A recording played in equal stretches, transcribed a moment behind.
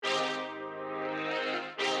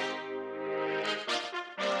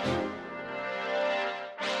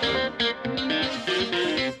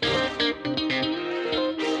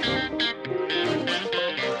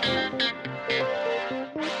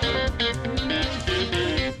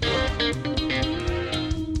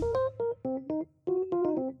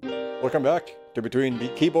Welcome back to Between the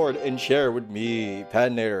Keyboard and Chair with me,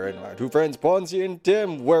 Padnator, and my two friends, Ponzi and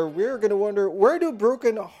Tim, where we're going to wonder, where do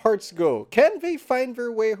broken hearts go? Can they find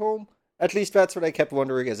their way home? At least that's what I kept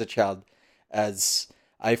wondering as a child, as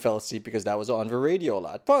I fell asleep because that was on the radio a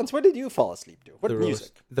lot. Pons, what did you fall asleep to? What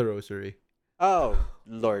music? The Rosary. Oh,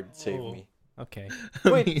 Lord save me. Okay.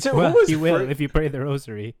 Wait, so Well, who was he will if you pray the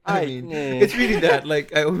rosary. I mean, it's really that.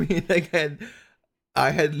 Like,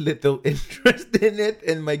 I had little interest in it,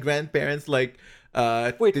 and my grandparents Wait,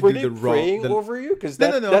 to were do they the praying over you? Because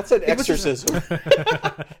No. that's an It was just- exorcism.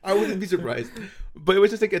 I wouldn't be surprised. But it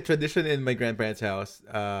was just like a tradition in my grandparents' house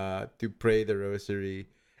to pray the Rosary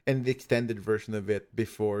and the extended version of it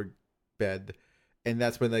before bed. And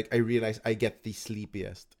that's when I realized I get the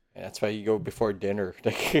sleepiest. That's why you go before dinner.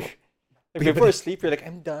 Like before sleep, you're like,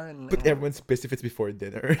 I'm done. But everyone's pissed if it's before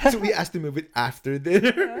dinner. So we asked to move it after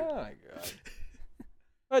dinner. Oh my god.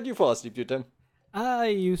 How'd you fall asleep to, Tim? I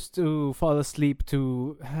used to fall asleep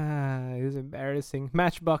to, it was embarrassing,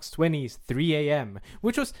 Matchbox 20's 3 a.m.,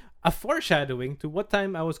 which was a foreshadowing to what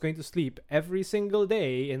time I was going to sleep every single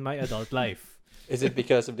day in my adult life. Is it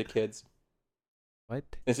because of the kids? What?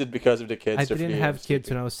 Is it because of the kids? I or didn't 3 have a.m. kids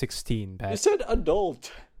sleeping? when I was 16, You Pat. said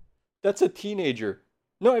adult. That's a teenager.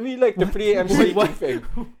 No, I mean like the 3 a.m. Wait, sleeping what? thing.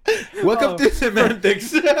 Welcome to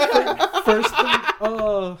semantics.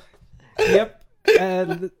 Yep.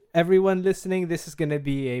 And everyone listening, this is going to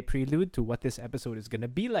be a prelude to what this episode is going to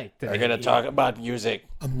be like today. We're gonna talk about music.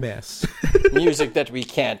 A mess. Music that we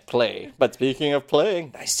can't play. But speaking of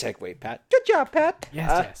playing, nice segue, Pat. Good job, Pat.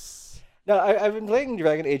 Yes. No, I've been playing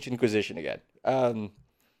Dragon Age Inquisition again. And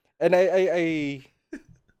I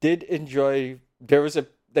did enjoy. There was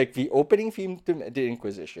the opening theme to the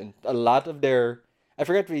Inquisition. A lot of their, I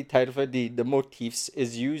forgot the title for the motifs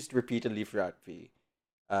is used repeatedly throughout the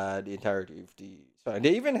entirety of the song.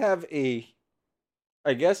 They even have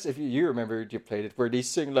I guess if you remember, you played it, where they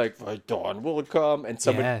sing like "The dawn will come" and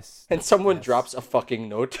someone drops a fucking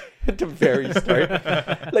note at the very start.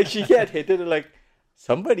 Like she can't hit it. And like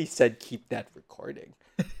somebody said, keep that recording.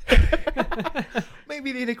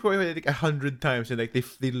 Maybe they recorded it like 100 times and like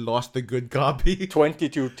they lost the good copy.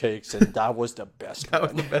 22 takes, and that was the best That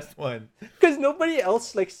one. was the best one. Because nobody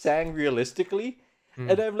else like sang realistically.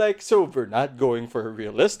 And I'm like, so we're not going for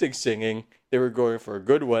realistic singing. They were going for a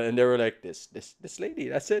good one, and they were like, this lady,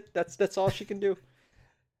 that's it. That's all she can do.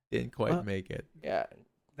 Didn't quite make it. Yeah.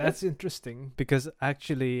 That's interesting because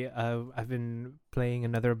actually I've been playing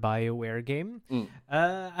another BioWare game.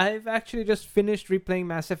 I've actually just finished replaying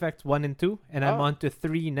Mass Effect 1 and 2, and I'm on to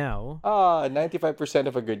 3 now. 95%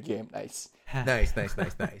 of a good game. Nice. Nice.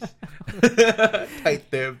 Tight,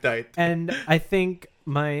 Dev, tight. And I think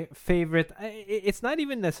my favorite, it's not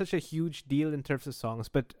even such a huge deal in terms of songs,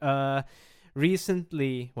 but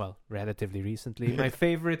relatively recently, my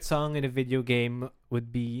favorite song in a video game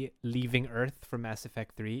would be Leaving Earth from Mass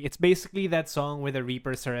Effect 3. It's basically that song where the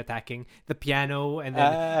Reapers are attacking the piano, and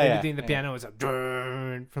then in between the piano is a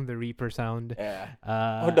drrrr from the Reaper sound. Yeah.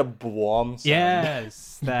 The Bwom sound.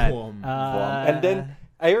 Yes, that. Bwom. And then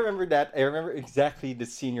I remember that. I remember exactly the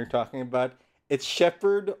scene you're talking about. It's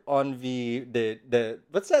Shepard on the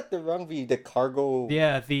what's that? The cargo.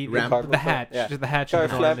 Yeah, the hatch. Yeah. The hatch Car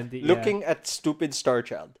of the flap, Normandy. looking at stupid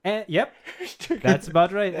Starchild. Yep, that's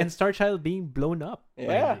about right. And Starchild being blown up.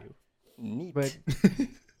 Yeah. By you. Neat. But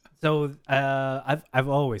so I've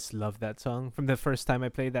always loved that song from the first time I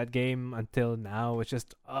played that game until now. It's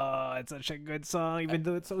just it's such a good song, even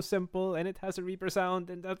though it's so simple and it has a Reaper sound,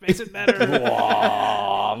 and that makes it better.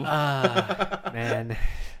 Man.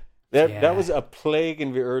 That was a plague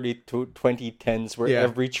in the early 2010s where Yeah.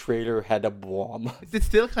 every trailer had a Bwom. It's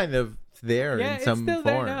still kind of there in some it's still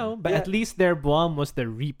form. there now, but at least their Bwom was the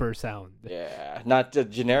Reaper sound. Yeah, not the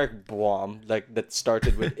generic Bwom like that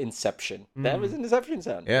started with Inception. That was an Inception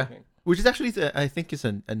sound. Yeah. Which is actually, I think, is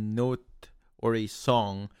a note or a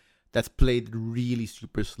song that's played really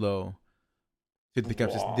super slow. So it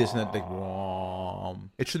becomes this dissonant, like,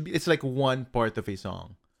 whom. It's like one part of a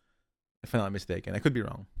song. If I'm not mistaken. I could be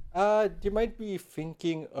wrong. You might be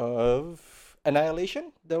thinking of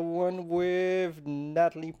Annihilation, the one with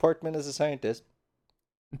Natalie Portman as a scientist.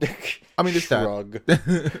 I mean, there's Shrug.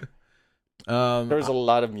 that. There's a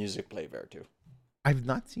lot of music play there too. I've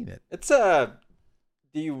not seen it. It's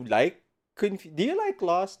Do you like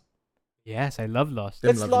Lost? Yes, I love Lost.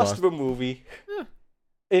 It's Lost the movie.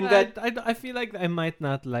 In that I feel like I might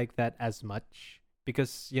not like that as much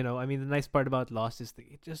because the nice part about Lost is that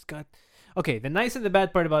it just got okay. The nice and the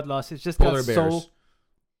bad part about Lost is just Polar got bears. so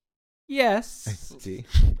yes, See.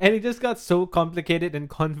 and it just got so complicated and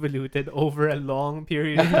convoluted over a long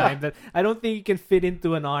period of time that I don't think you can fit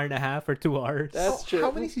into an hour and a half or 2 hours. That's true.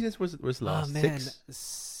 How many seasons was Lost? Oh man,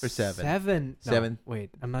 6 or 7? 7. No, 7. Wait,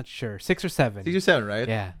 I'm not sure. 6 or 7. 6 or 7, right?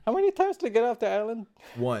 Yeah, How many times did they get off the island?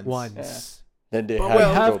 once. Then they But have, we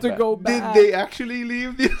to, have go to back. go Did back. they actually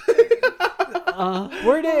leave the?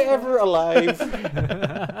 Were they ever alive?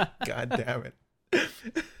 God damn it.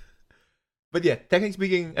 But yeah, technically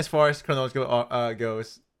speaking, as far as chronological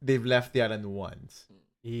goes, they've left the island once,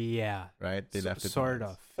 Yeah, right? They left it sort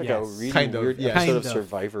once. of. Like Yes. a really Kind of, weird yeah. episode Kind of of.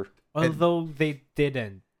 Survivor. Although they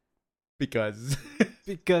didn't Because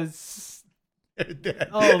because they're dead.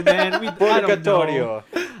 oh man, I don't know. Purgatorio.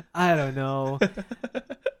 I don't know.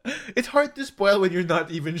 It's hard to spoil when you're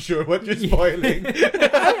not even sure what you're spoiling.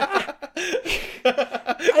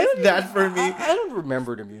 It's that for me. I don't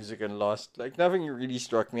remember the music in Lost. Like nothing really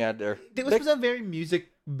struck me out there. It Like, was a very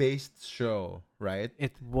music-based show, right?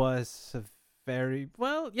 It was a very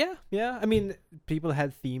well, yeah. I mean, people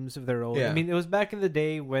had themes of their own. Yeah. I mean, it was back in the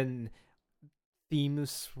day when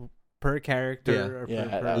themes per character Yeah. or Yeah,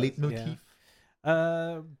 per, that was- Leitmotif.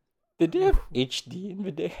 did they have HD in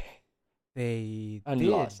the day? they And did,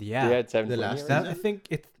 Lost. yeah. They had 720, The last right?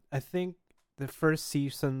 season? I think the first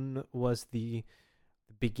season was the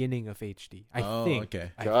beginning of HD. I think.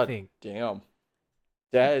 Okay. I God think. damn.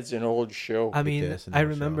 That is an old show. I mean, is an I old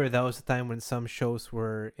remember that was the time when some shows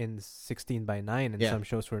were in 16:9 and Yeah. some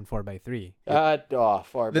shows were in 4:3. Far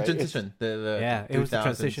The back. transition. The Yeah, it was the 2000s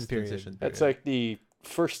transition period. That's like the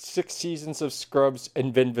first 6 seasons of Scrubs,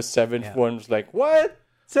 and then the 7th Yeah. one was like, what?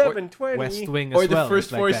 720? West Wing as Or the well. first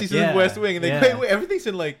was like 4 that. seasons Yeah, of West Wing. And yeah. wait, everything's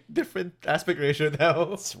in like different aspect ratio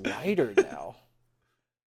now. It's wider now.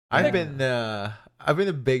 I've been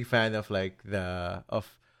a big fan of like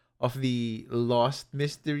of the Lost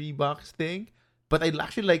mystery box thing, but I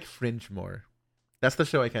actually like Fringe more. That's the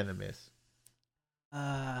show I kind of miss.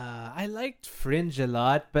 I liked Fringe a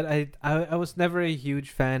lot, but I was never a huge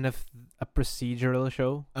fan of a procedural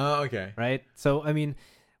show, Oh, okay. right? So I mean,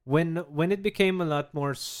 when it became a lot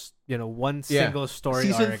more, one Yeah. single story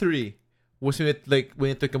Season arc, 3 was when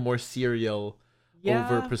it took a more serial.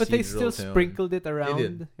 over but they procedural still tone. sprinkled it did.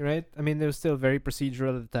 around, right? I mean, it was still very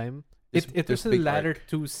procedural at the time. It There's was the big latter arc.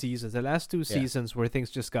 2 seasons, the last 2 Yeah. seasons where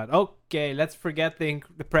things just got okay. Let's forget the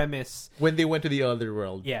premise. When they went to the other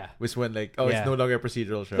world. Yeah. Was when like Yeah. it's no longer a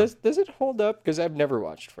procedural show. Does it hold up? Because I've never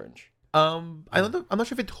watched Fringe. I don't know, I'm not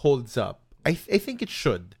sure if it holds up. I think it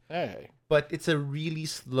should. Hey. But it's a really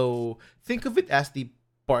slow. Think of it as the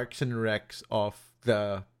Parks and Recs of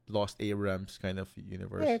the Lost Abrams kind of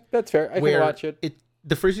universe. Yeah, that's fair. I can where watch it.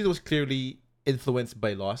 The first season was clearly influenced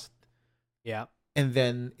by Lost, Yeah. and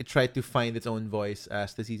then it tried to find its own voice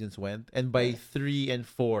as the seasons went. And by 3 and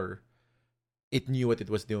 4, it knew what it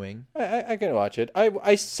was doing. I can watch it.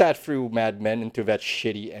 I sat through Mad Men into that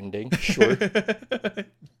shitty ending. Sure.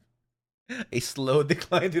 A slow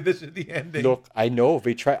decline to the ending. Look, I know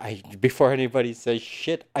they try. Before anybody says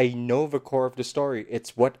shit, I know the core of the story.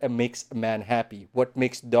 It's what makes a man happy. What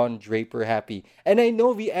makes Don Draper happy. And I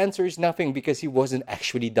know the answer is nothing because he wasn't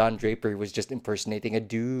actually Don Draper. He was just impersonating a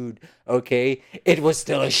dude. Okay? It was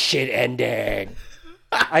still a shit ending.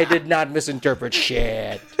 I did not misinterpret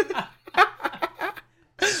shit.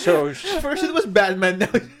 So First it was Batman,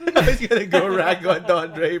 now he's gonna go rag on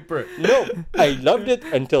Don Draper. no, I loved it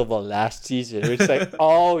until the last season. It's like,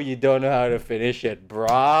 oh, you don't know how to finish it.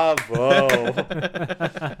 Bravo.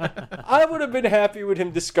 I would have been happy with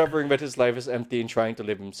him discovering that his life is empty and trying to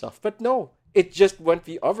live himself. But no, it just went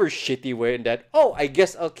the other shitty way in that, oh, I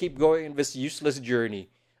guess I'll keep going in this useless journey.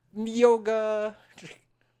 Yoga.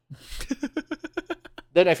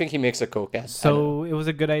 Then I think he makes a coke ad. So it was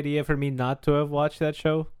a good idea for me not to have watched that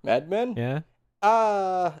show. Mad Men? Yeah.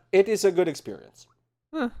 It is a good experience.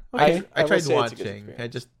 Huh, I okay. I will tried say it's a good watching. experience. I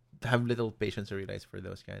just have little patience to realize for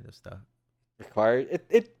those kind of stuff. Required.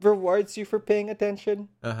 It rewards you for paying attention.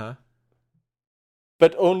 Uh-huh.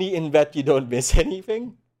 But only in that you don't miss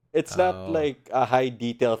anything. It's Oh. not like a high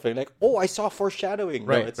detail thing, like, oh, I saw foreshadowing.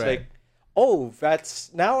 Right, No, it's right. like, oh,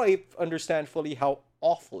 that's now I understand fully how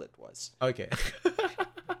awful it was. Okay.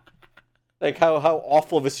 Like how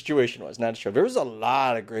awful the situation was. Not sure. There was a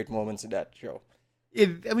lot of great moments in that show.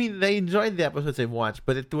 I mean, I enjoyed the episodes I watched,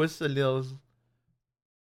 but it was a little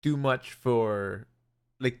too much for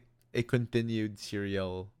like a continued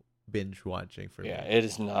serial binge watching for Yeah, me. it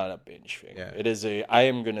is not a binge thing. Yeah. It is I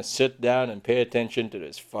am gonna sit down and pay attention to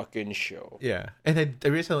this fucking show. Yeah, and I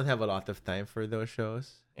really don't have a lot of time for those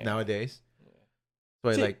shows Yeah. nowadays. So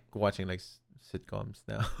I See- like watching like sitcoms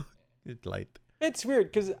now. It's light. It's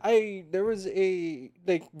weird because there was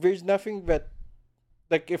there's nothing that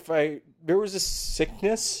there was a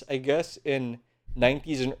sickness, I guess, in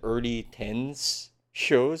 90s and early 10s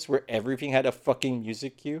shows where everything had a fucking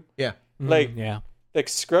music cue. Yeah. Like yeah. like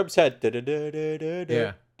Scrubs had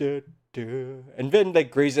da-da-da-da-da-da, da-da, and then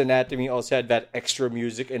like Grey's Anatomy also had that extra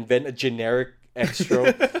music and then a generic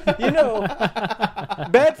extra.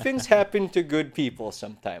 Bad things happen to good people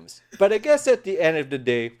sometimes. But I guess at the end of the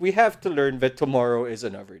day, we have to learn that tomorrow is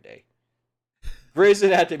another day. Grey's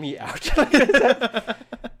Anatomy out.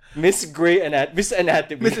 Miss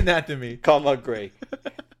Anatomy, comma Grey.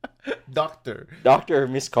 Doctor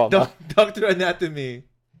Miss comma. Doctor Anatomy,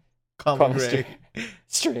 comma Grey.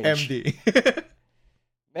 Strange. MD.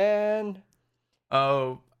 Man.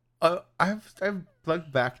 I've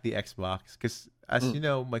plugged back the Xbox because, as you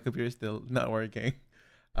know, my computer is still not working.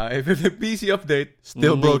 If the PC update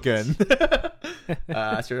still broken.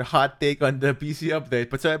 So a hot take on the PC update.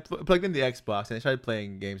 But so I plugged in the Xbox and I started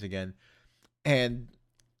playing games again, and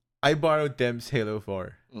I borrowed Dem's Halo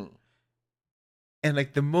 4. And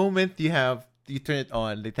like the moment you turn it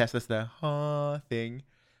on, they test us the thing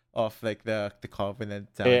of like the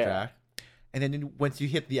Covenant soundtrack. And then once you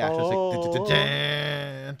hit the actual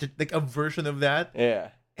like a version of that. Yeah.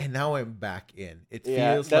 And now I'm back in. It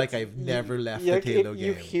feels like I've never left the Halo game.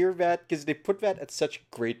 You hear that because they put that at such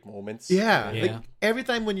great moments. Yeah. Like every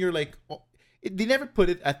time when you're like, they never put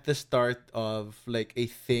it at the start of like a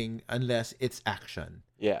thing unless it's action.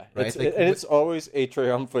 Yeah. Right. It's always a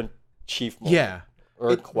triumphant chief moment. Yeah.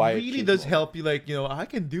 Or a quiet. It really does help you, like, I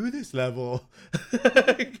can do this level.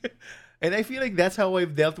 And I feel like that's how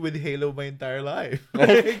I've dealt with Halo my entire life.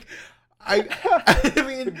 Like, I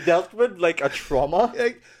mean, dealt with like a trauma.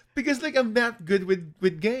 Like, because like I'm not good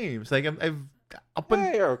with games. Like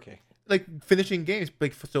you're okay. Like finishing games,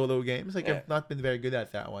 like solo games. Like I've not been very good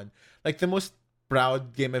at that one. Like the most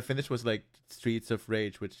proud game I finished was like Streets of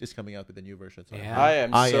Rage, which is coming out with a new version. So I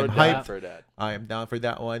am down hyped for that. I am down for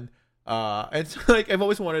that one. And so like I've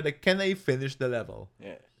always wondered, like, can I finish the level?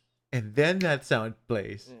 Yeah. And then that sound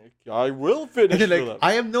plays. I will finish the level.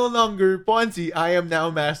 I am no longer Ponzi. I am now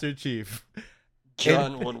Master Chief.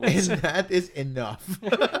 John and that is enough.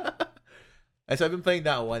 And so I've been playing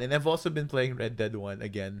that one, and I've also been playing Red Dead 1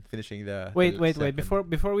 again, finishing the. Wait.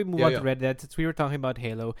 Before we move on to Red Dead, since we were talking about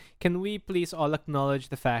Halo, can we please all acknowledge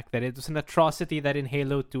the fact that it was an atrocity that in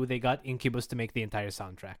Halo 2 they got Incubus to make the entire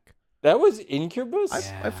soundtrack? That was Incubus?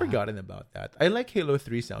 I've forgotten about that. I like Halo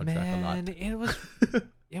 3 soundtrack a lot.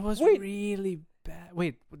 It was really bad.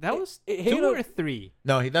 Wait, that was Halo 2 or 3?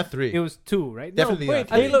 No, not 3. It was 2, right? Definitely no, wait,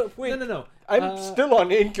 not 3. Halo. Wait, no. I'm still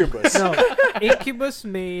on Incubus. No, Incubus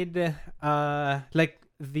made like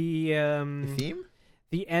the theme,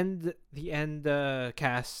 the end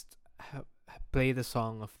cast play the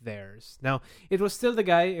song of theirs. Now it was still the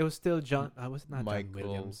guy. It was still John. Was it not Michael, John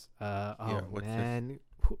Williams? man.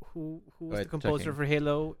 Who was the composer for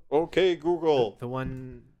Halo? Okay, Google. The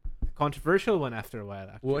one controversial one after a while.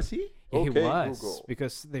 Actually. Was he? Yeah, okay, he was Google.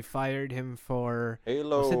 because they fired him for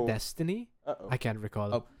Halo. Was it Destiny? Uh-oh. I can't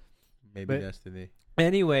recall. Oh, maybe Destiny.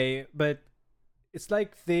 Anyway, but it's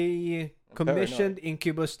like they commissioned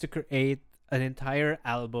Incubus to create an entire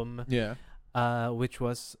album. Yeah. Which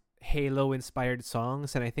was Halo-inspired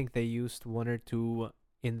songs, and I think they used one or two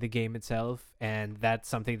in the game itself, and that's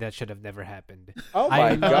something that should have never happened. Oh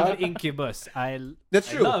my God! I love Incubus.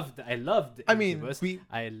 That's true. I loved. I mean, Incubus.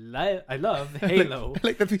 I love Halo.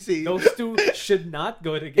 like the PC. Those two should not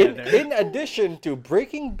go together. In addition to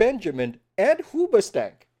Breaking Benjamin and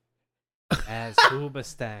Hoobastank. As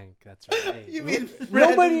Hoobastank, that's right. You mean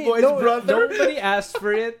Nobody- brother? Nobody asked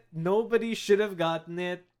for it. Nobody should have gotten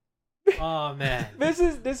it. Oh man. This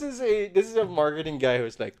is a marketing guy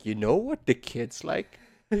who's like, you know what the kids like?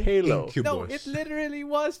 Halo. Incubus. No, it literally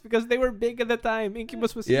was because they were big at the time.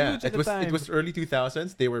 Incubus was huge at the time. It was early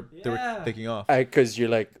 2000s. They were taking off. Because you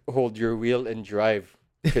like hold your wheel and drive.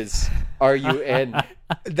 Because RUN.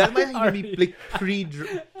 That might be like pre.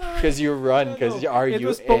 Because you run. Because RUN. It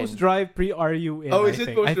was post drive pre RUN. Oh, is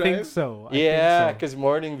it post I drive? think so. Yeah, because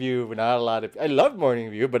Morning View, not a lot of. I love Morning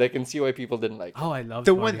View, but I can see why people didn't like it. Oh, I love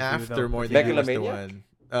The one after Morning View was the Megalomaniac?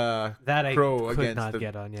 one. that I Crow could against not the-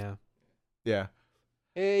 get on. Yeah. Yeah.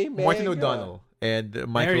 Hey, Martin Mega. O'Donnell and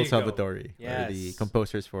Michael you go. Salvatore are the Yes.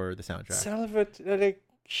 composers for the soundtrack. Salvatore, like,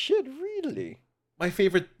 shit, really? My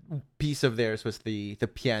favorite piece of theirs was the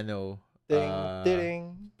piano Ding,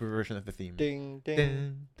 ding, version of the theme. ding, ding.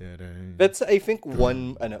 Dun, dun, dun. That's, I think,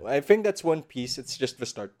 I think that's one piece. It's just the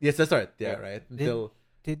start. Yes, that's right. Yeah, Yeah. right. Until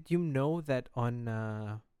Did you know that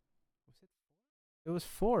on it was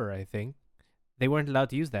 4, I think. They weren't allowed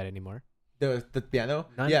to use that anymore. The piano?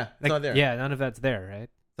 None, Yeah, it's not there. Yeah, none of that's there, right?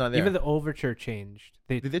 It's not there. Even the overture changed.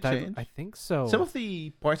 Did it change? I think so. Some of the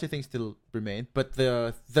parts I think still remain, but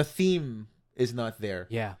the theme is not there.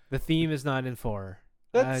 Yeah, the theme is not in 4.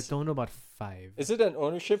 I don't know about 5. Is it an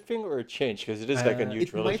ownership thing or a change? Because it is like a new It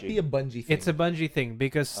trilogy. might be a Bungie thing. It's a Bungie thing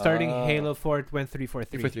because starting Halo 4 it went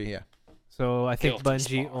 343. 343, yeah. So I think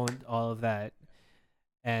Guilty Bungie owned all of that,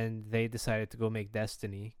 and they decided to go make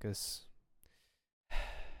Destiny because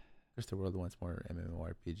First the world wants more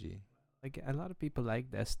MMORPG. like a lot of people like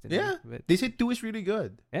Destiny. Yeah, but they say 2 is really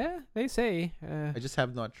good. yeah, they say. I just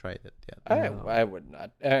have not tried it yet. I would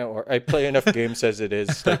not. Or I play enough games as it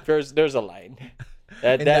is. Like there's a line.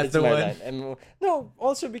 And That that's is the my one? line. And, no,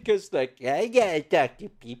 also because like I gotta talk to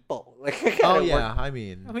people. Like I Oh gotta yeah, work. I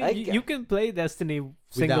mean, I mean, I you, get- you can play Destiny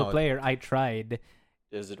single Without. player. I tried.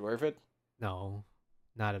 Is it worth it? No,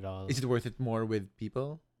 not at all. is it worth it more with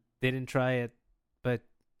people? Didn't try it, but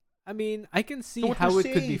I mean, I can see So what how we're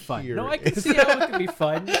it could be saying fun. here No, I can is- see how it could be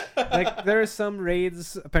fun. Like there are some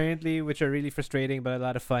raids apparently which are really frustrating, but a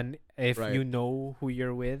lot of fun if Right. you know who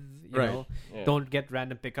you're with. You Right. know, Yeah. don't get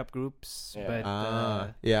random pickup groups. Yeah.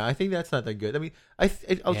 But Yeah, I think that's not that good. I mean,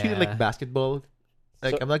 I'll treat it like Yeah. basketball.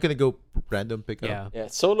 Like So- I'm not gonna go random pickup. yeah, Yeah,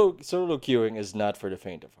 solo queuing is not for the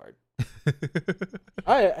faint of heart.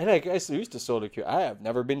 I used to solo queue. I have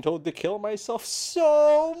never been told to kill myself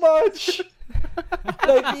so much.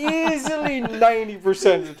 Like easily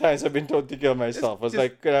 90% of the times I've been told to kill myself. I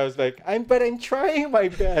was like, I'm trying my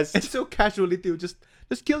best. It's so casually too. Just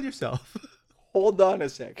kill yourself. Hold on a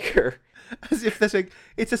sec here. As if that's like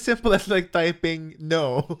it's as simple as like typing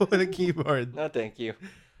no on a keyboard. No, thank you.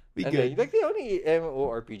 Be And good. like the only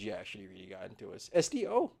MMORPG I actually really got into was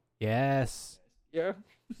SDO. yes, Yeah,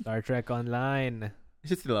 Star Trek Online.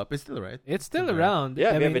 Is it still up? It's still right. It's still Right. around. yeah.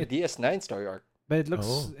 I We mean, have a DS9 story arc. but it looks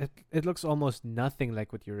Oh. it looks almost nothing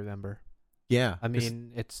like what you remember. Yeah. I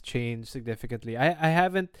mean, it's changed significantly. I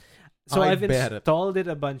haven't. So I I've bet it. installed it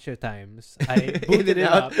a bunch of times. I booted it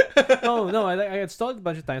up. No, I installed it a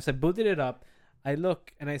bunch of times. I booted it up. I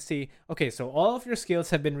look and I see, okay, so all of your skills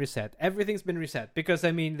have been reset. Everyth's been reset because,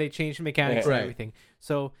 I mean, they changed mechanics Right. and everything.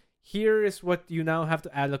 So here is what you now have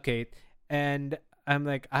to allocate. And I'm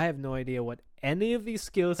like, I have no idea what any of these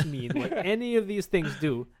skills mean, what any of these things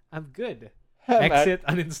do. I'm good. Exit,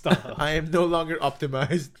 uninstall. I am no longer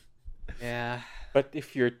optimized. Yeah. But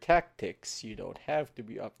if you're tactics, you don't have to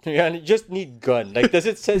be up. You just need gun. Like, does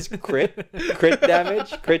it says crit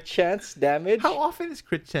damage, crit chance damage? How often is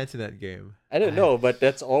crit chance in that game? I don't know, but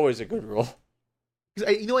that's always a good rule.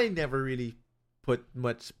 Because I never really put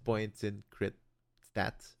much points in crit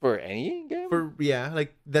stats. For any game?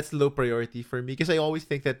 Like that's low priority for me because I always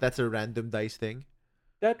think that that's a random dice thing.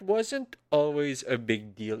 That wasn't always a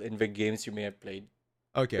big deal in the games you may have played.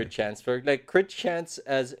 Okay. Crit chance for like crit chance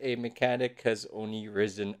as a mechanic has only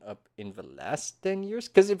risen up in the last 10 years.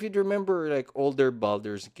 Because if you'd remember, like older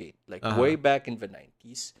Baldur's Gate, like way back in the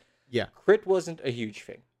 90s, Yeah. crit wasn't a huge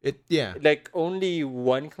thing. Yeah. Like only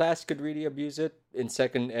one class could really abuse it. In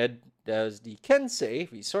second ed, there's the Kensei,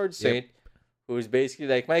 the Sword Saint, who's basically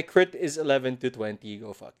like, my crit is 11 to 20.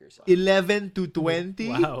 Go fuck yourself. 11 to 20.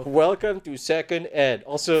 Wow. Welcome to second ed.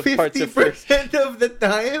 Also, parts of first. 50% of the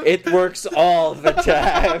time. It works all the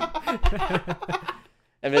time.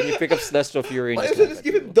 And then you pick up Celestial Fury. Why and does it just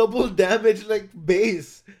give him double damage like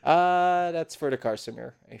base? That's for the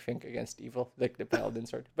Karsamir, I think, against evil, like the Paladin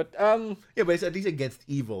sword. But Yeah, but it's at least against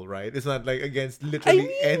evil, right? It's not like against literally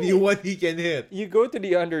mean- anyone he can hit. you go to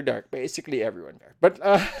the Underdark, basically everyone there. But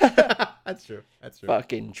That's true. That's true.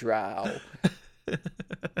 fucking drow.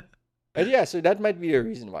 And yeah, so that might be the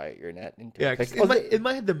reason why you're not into Yeah, it. 'cause Like, in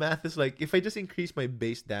my head, the math is like if I just increase my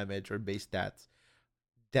base damage or base stats,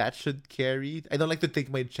 that should carry. I don't like to take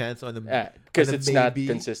my chance on a because on a it's not maybe.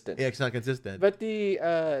 consistent. Yeah, it's not consistent. But the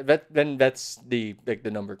then that's the like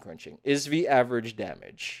the number crunching is the average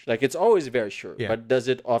damage. Like it's always very sure, Yeah. but does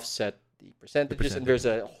it offset the percentages? And percentage. there's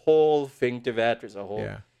a whole thing to that. There's a whole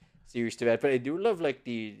yeah, series to that. But I do love like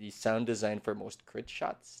the sound design for most crit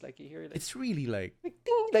shots. Like you hear like, it's really like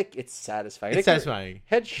ding, like it's satisfying. it's like, satisfying.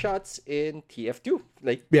 Headshots in TF2,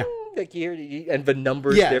 like Yeah. ding, like you hear and the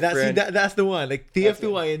numbers Yeah, different. that's the one. Like That's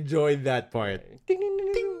TF2, I enjoyed that part. Ding, ding,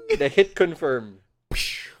 ding, ding. The hit confirm.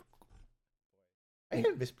 I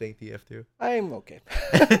can miss playing TF2. I'm okay.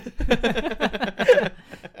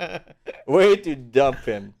 Way to dump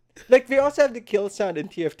him. Like we also have the kill sound in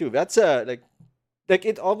TF2. That's like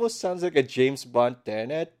it almost sounds like a James Bond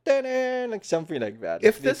like something like that.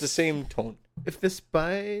 If It's this- the same tone. If the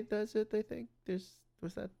spy does it, I think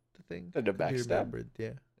was that the thing? The Could be backstab? remembered,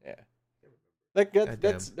 yeah. Yeah. Like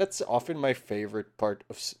Goddamn. that's often my favorite part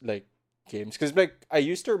of like games because like I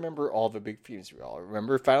used to remember all the big themes. We all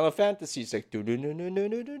remember Final Fantasy's like That's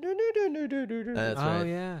Oh right.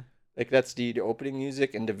 yeah. like that's the opening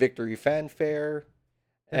music and the victory fanfare.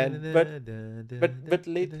 And but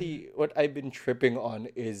lately what I've been tripping on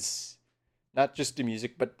is not just the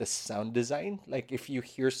music but the sound design. Like if you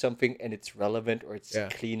hear something and it's relevant or it's Yeah.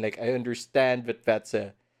 clean, like I understand that that's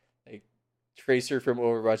a like Tracer from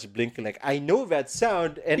Overwatch blinking like I know that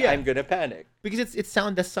sound and Yeah. I'm gonna panic. Because it's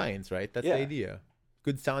sound as science, right? That's Yeah. the idea.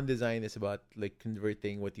 Good sound design is about like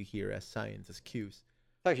converting what you hear as science, as cues.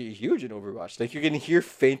 It's actually huge in Overwatch. Like you can hear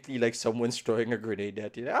faintly like someone's throwing a grenade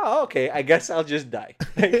at you. Oh, okay. I guess I'll just die.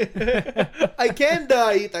 I can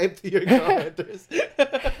die, type to your commenters.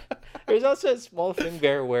 There's also a small thing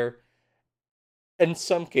there where, in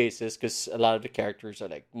some cases, because a lot of the characters are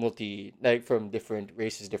like like from different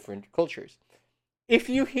races, different cultures. If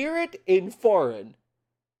you hear it in foreign,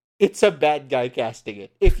 it's a bad guy casting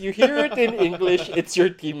it. If you hear it in English, it's your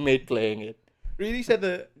teammate playing it. Really said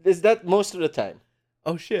the Is that most of the time?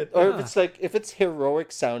 oh shit. Or Ah. if it's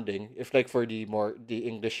heroic sounding, if like for the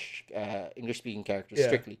English English speaking characters Yeah.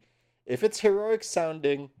 strictly, if it's heroic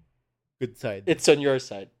sounding, Good side. it's on your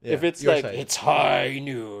side. Yeah, If it's your like side. it's high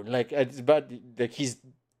noon, like it's about like he's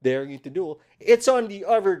daring you to duel, it's on the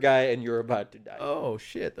other guy and you're about to die. Oh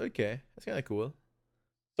shit. Okay. That's kind of cool.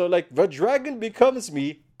 So like the dragon becomes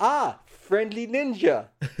me. Friendly ninja.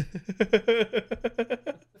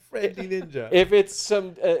 Friendly ninja. If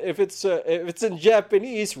it's in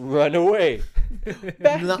Japanese, run away.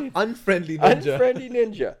 Unfriendly ninja. Unfriendly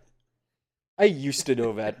ninja. I used to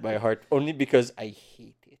know that by heart only because I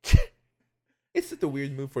hate it. It's such a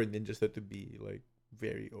weird move for ninjas though, to be like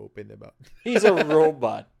very open about. He's a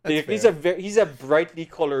robot. That's He's a brightly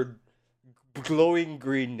colored, glowing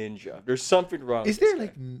green ninja. There's something wrong. Is with this there guy.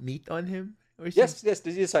 like meat on him? Or is Yes, this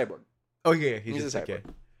is a cyborg. Oh yeah, he's He's just a okay.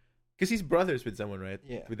 cyborg. Because he's brothers with someone, right?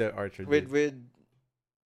 Yeah. With the archer. With dude.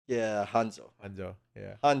 Hanzo. Hanzo.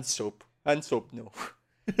 Yeah. Hansoap, no.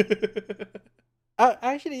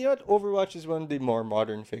 Actually, you know what? Overwatch is one of the more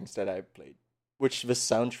modern things that I've played. Which the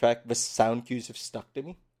soundtrack, the sound cues have stuck to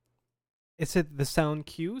me. Is it the sound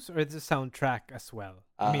cues or is the soundtrack as well?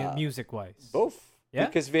 I mean, Uh, music wise. Both. Yeah?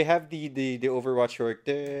 Because they have the Overwatch work,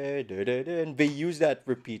 and they use that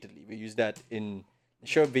repeatedly. They use that in the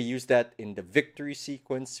show. They use that in the victory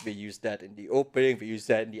sequence. They use that in the opening. They use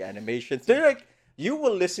that in the animations. They're like, you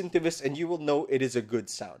will listen to this and you will know it is a good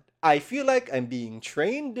sound. I feel like I'm being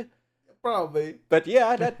trained, Probably. but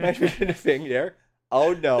yeah, that might be the thing there.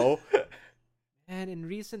 Oh no. And in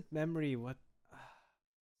recent memory, what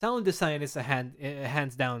sound design is a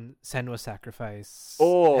hands down Senua's Sacrifice.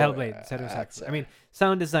 Oh, Hellblade, yeah, Senua's that's Sacrifice. I mean,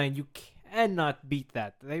 sound design, you cannot beat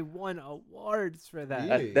that. They won awards for that.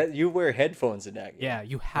 Really? That you wear headphones in that game. Yeah,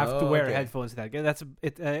 you have to Oh, wear okay. headphones.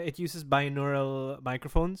 It uses binaural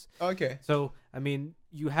microphones. Okay. So I mean,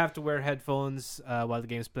 you have to wear headphones while the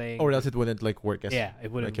game's playing. Or else it wouldn't like work as. Yeah,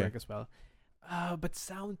 it wouldn't Okay. work as well. But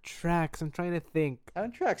soundtracks, I'm trying to think.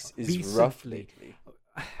 Soundtracks is rough Recently. lately.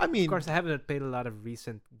 I mean, Of course, I haven't played a lot of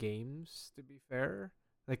recent games, to be fair.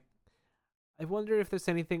 Like, I wonder if there's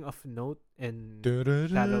anything of note in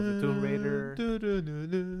Shadow of the Tomb Raider.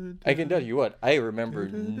 I can tell you what, I remember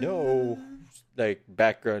no like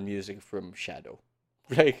background music from Shadow.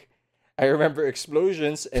 Like I remember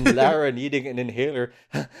explosions and Lara needing an inhaler.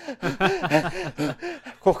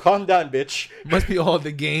 Oh, calm down, bitch. Must be all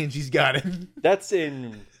the gains he's gotten. That's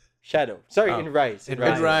in Shadow. Sorry, Oh. in Rise. In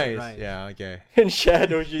Red Rise. Rise. Rise. Yeah, okay. In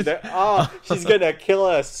Shadow, she's like, she's gonna kill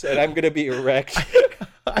us, and I'm gonna be wrecked.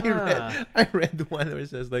 I read one where it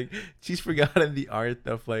says like she's forgotten the art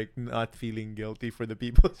of like not feeling guilty for the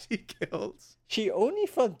people she kills. She only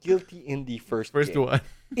felt guilty in the first game. one.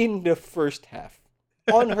 In the first half,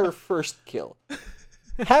 on her first kill.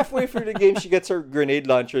 Halfway through the game, she gets her grenade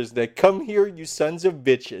launchers. Like, come here, you sons of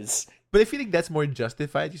bitches. But I feel like that's more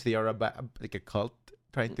justified because they are like a cult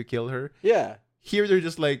trying to kill her. Yeah. Here they're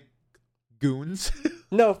just like goons.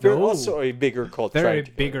 No, they're No. also a bigger cult. They're trying a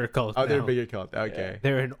to kill bigger her. cult. Oh, they're a now. bigger cult. Okay.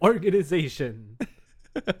 They're an organization.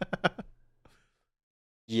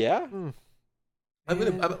 Yeah? I'm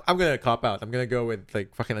gonna cop out. I'm gonna go with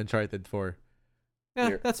like fucking Uncharted 4. Yeah,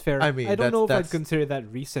 Here. that's fair. I mean, I don't know if I'd that's- consider that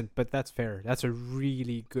recent, but that's fair. That's a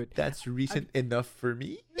really good. That's recent enough for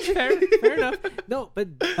me. Fair enough. No, but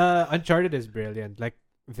Uncharted is brilliant. Like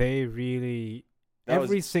they really That was-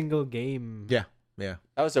 every single game. Yeah. Yeah.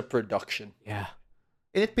 That was a production. Yeah.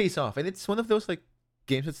 And it pays off. And it's one of those like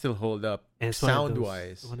games that still hold up And it's sound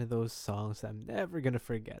wise. one of those songs I'm never gonna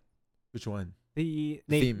forget. Which one? The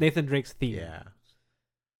Theme. Nathan Drake's theme. Yeah.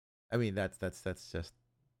 I mean that's just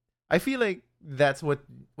I feel like that's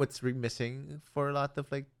what's missing for a lot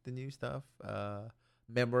of like the new stuff.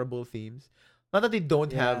 Memorable themes. Not that they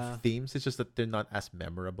don't Yeah. have themes, it's just that they're not as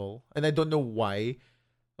memorable. And I don't know why.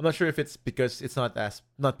 I'm not sure if it's because it's not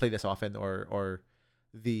played as often, or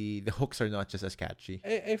the hooks are not just as catchy.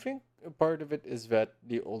 I think a part of it is that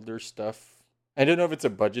the older stuff. I don't know if it's a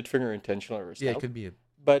budget thing or intentional or Yeah, stealth, it could be.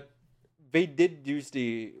 but they did use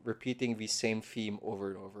the repeating the same theme over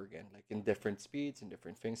and over again, like in different speeds and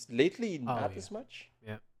different things. Lately, not yeah. as much.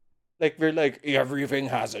 Yeah. Like we're like everything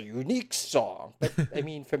has a unique song, but I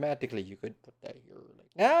mean thematically you could put that here. Like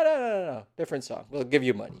no, different song. We'll give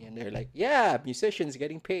you money, and they're like, yeah, musicians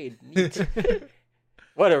getting paid. Neat.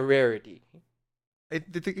 What a rarity. I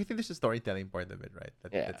think there's a storytelling part of it, right?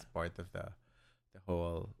 Yeah. That's part of the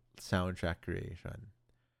whole soundtrack creation.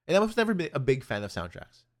 And I was never a big fan of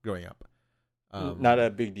soundtracks growing up. Not a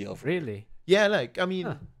big deal for me. Really? Yeah, like I mean,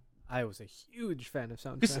 Huh. I was a huge fan of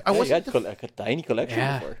because soundtracks. I Yeah, you wasn't had like a tiny collection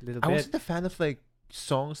Yeah, before. a little I bit. wasn't a fan of like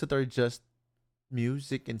songs that are just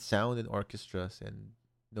music and sound and orchestras and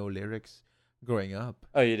no lyrics growing up.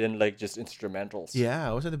 Oh, you didn't like just instrumentals. Yeah,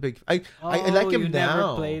 I wasn't a big. I like him you now.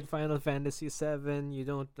 never played Final Fantasy VII. You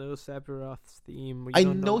don't know Sephiroth's theme. You I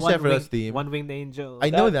don't know One Sephiroth's Winged- theme. One Winged Angel.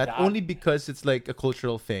 I know That- that only because it's like a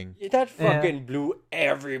cultural thing. That Yeah. fucking blew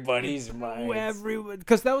everybody's mind. Everyone,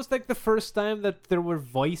 because that was like the first time that there were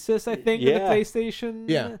voices. I think in the Yeah. PlayStation.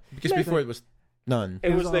 Yeah, because Like- before it was none.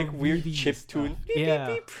 It It was was like all weird MIDI chip stuff. tune. Beep, Yeah.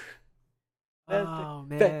 beep, beep. That- Oh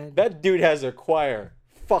man. that dude has a choir.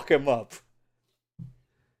 Fuck him up.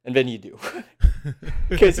 And then you do.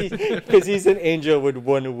 Because he's an angel with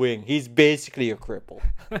one wing. He's basically a cripple.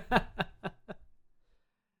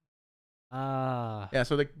 Ah. Yeah,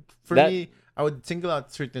 so like for That- me, I would single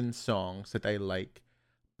out certain songs that I like,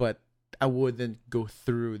 but I wouldn't go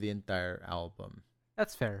through the entire album,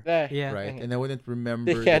 That's fair. Eh, Yeah. right? And I wouldn't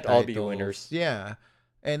remember. They can't the all be titles. winners. Yeah,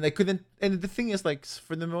 and I couldn't. And the thing is, like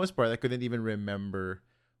for the most part, I couldn't even remember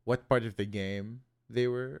what part of the game they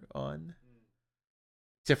were on,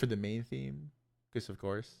 except for the main theme, because of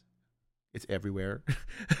course, it's everywhere.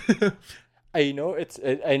 I know it's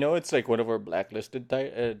like one of our blacklisted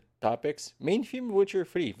topics. Main theme Witcher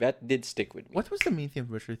 3. That did stick with me. What was the main theme of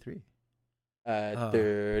Witcher 3? No,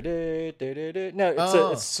 it's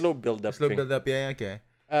Oh. a slow build up Slow thing. build up. Yeah, okay.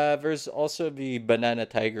 There's also the Banana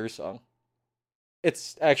Tiger song.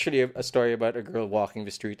 It's actually a story about a girl walking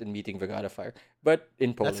the street and meeting the god of fire, but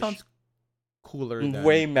in Polish. That sounds cooler than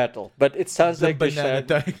way metal, but it sounds the like Banana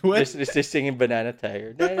Tiger. What? they're singing Banana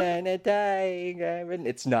Tiger. Banana Tiger. And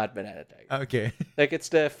it's not Banana Tiger. Okay. Like it's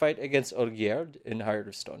the fight against Olgierd in Heart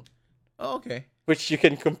of Stone, Oh, okay. which you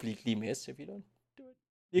can completely miss if you don't do it.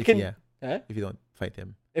 You If- can, yeah, huh? if you don't fight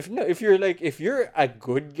him. If you're a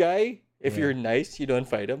good guy, if Yeah. you're nice, you don't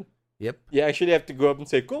fight him. Yep. You actually have to go up and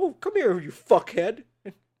say, "Go, come here, you fuckhead."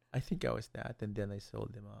 I think I was that, and then I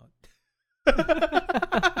sold him out.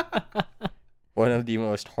 One of the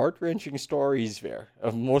most heart-wrenching stories there,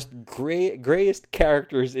 of most grayest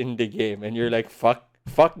characters in the game, and you're like, fuck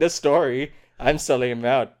the story. I'm selling him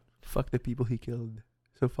out. Fuck the people he killed.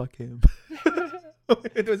 So fuck him.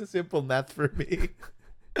 It was a simple math for me.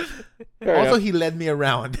 Fair Also, enough. he led me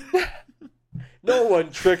around. No one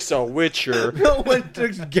tricks a Witcher. No one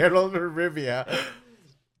took Geralt or Rivia.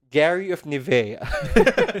 Gary of Nivea.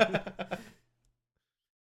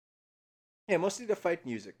 Yeah, mostly the fight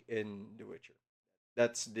music in The Witcher.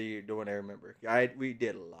 That's the one I remember. We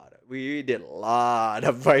did a lot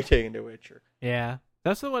of fighting in The Witcher. Yeah.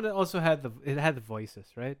 That's the one that also had the voices,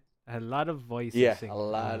 right? It had a lot of voices. Yeah, singing. a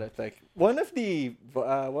lot of like one of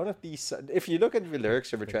these. If you look at the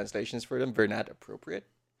lyrics or the translations for them, they're not appropriate.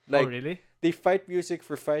 Like Oh really? they fight music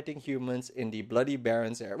for fighting humans in the Bloody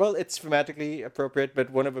Barons era. Well, it's thematically appropriate, but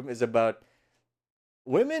one of them is about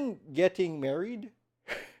women getting married.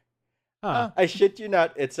 Huh. I shit you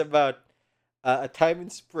not. It's about a time in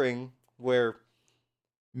spring where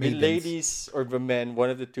the ladies or the men, one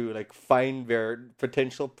of the two, like find their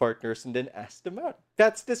potential partners and then ask them out.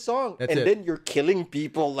 That's the song. That's and it. then you're killing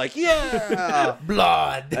people like, yeah!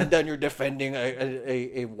 Blood. And then you're defending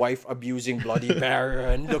a wife abusing bloody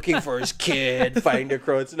baron, looking for his kid, fighting the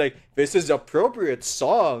crow. It's like, this is appropriate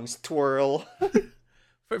songs, twirl.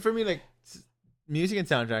 For me, like music and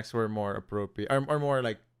soundtracks were more appropriate, or more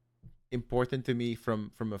like important to me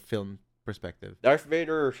from a film perspective. Darth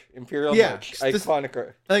Vader, Imperial Yeah, March, this-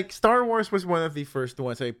 iconic. Like Star Wars was one of the first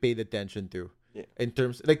ones I paid attention to. Yeah. In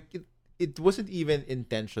terms like it wasn't even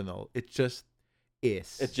intentional. It just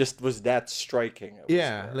is. It just was that striking. It was,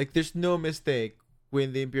 yeah, like there's no mistake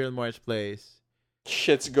when the Imperial March plays.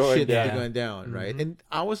 shit's going Shit down. is going down, right? Mhm. And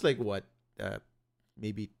I was like, what,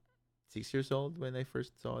 maybe 6 years old when I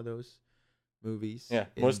first saw those. movies. Yeah,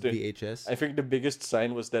 in mostly. VHS. I think the biggest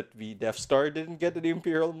sign was that the Death Star didn't get the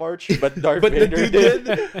Imperial March, but Darth But the Vader dude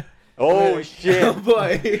did. Oh Like, shit! Oh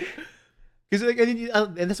boy. Because like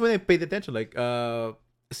and that's when I paid attention. Like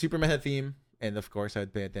Superman had theme, and of course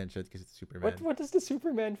I'd pay attention because it's Superman. What does the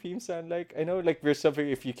Superman theme sound like? I know like there's something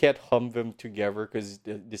if you can't hum them together because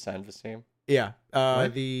they sound the same. Yeah.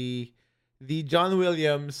 What? The John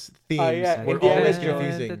Williams themes yeah, were Indiana always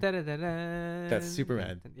Jones. confusing. That's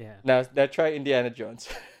Superman. Yeah. Now try Indiana Jones.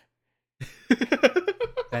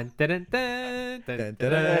 Dun, dun, dun, dun, Dun, dun, dun,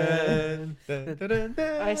 dun, dun, dun, dun,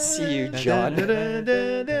 dun. I see you, dun, John. Dun, dun,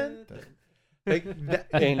 dun, dun, dun. Like that,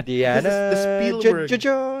 Indiana the Spielberg,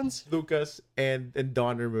 Jones. Lucas, and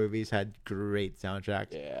Donner movies had great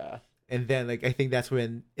soundtracks. Yeah. And then like I think that's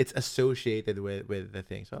when it's associated with the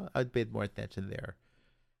thing. So I'd pay more attention there.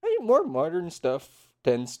 I mean, more modern stuff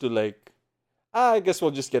tends to like. I guess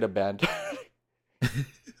we'll just get a band.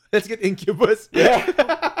 Let's get Incubus. Yeah.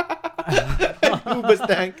 Incubus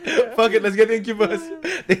tank. Fuck it, let's get Incubus.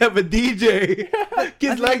 They have a DJ.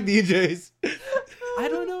 Kids like DJs. I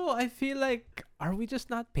don't know. I feel like are we just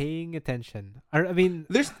not paying attention? I mean,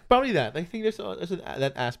 There's probably that. I think there's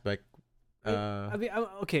that aspect.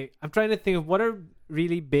 okay. I'm trying to think of what are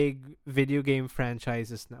really big video game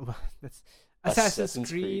franchises now. Well, that's Assassin's Assassin's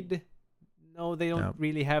Creed. No, they don't No.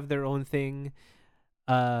 really have their own thing.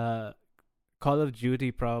 Call of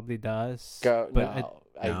Duty probably does. Go, but no.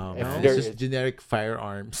 No, if man. there It's just is- generic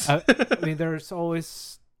firearms. I mean, there's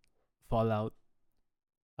always Fallout,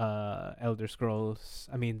 Elder Scrolls.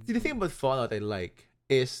 I mean, See, the thing about Fallout I like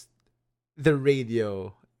is the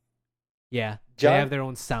radio. yeah, John- they have their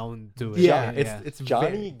own sound to it. Yeah, it's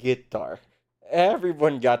Johnny Guitar.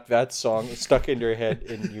 Everyone got that song stuck in their head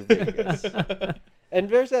in New Vegas. And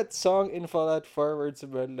there's that song in Fallout 4 where it's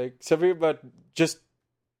about like something about just.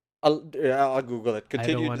 I'll Google it. I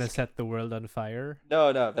Continue. don't want to Just- set the world on fire.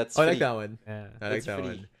 No, that's I like free. that one. Yeah. I like That's that free.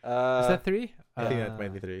 one. Is that 3? I think that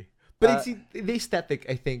might be 3. But uh, it's the aesthetic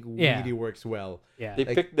I think Yeah. really works well. Yeah. They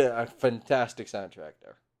like- picked a fantastic soundtrack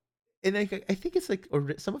there. And I think it's like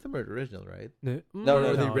some of them are original, right? No,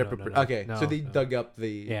 Or they no, Okay, so they dug up the.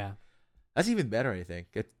 Yeah. That's even better, I think.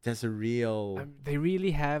 That's a real They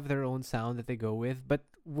really have their own sound that they go with, but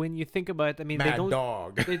when you think about it, I mean, they Mad don't.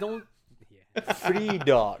 Dog. They don't. Yeah. Free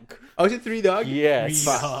Dog. Oh, is it Three Dog? Yes.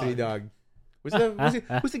 Free Fuck, Dog. Three Dog.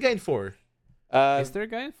 Who's the guy in 4? Is there a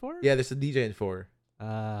guy in 4? Yeah, there's a DJ in 4.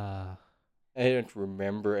 Ah. I don't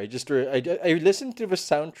remember. I just I listened to the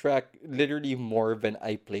soundtrack literally more than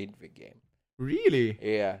I played the game. Really?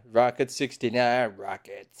 Yeah, Rocket 69,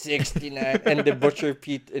 Rocket 69, and the Butcher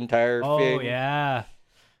Pete entire Oh thing. yeah.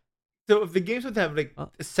 So if the games would have like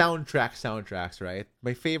Oh. soundtracks, right?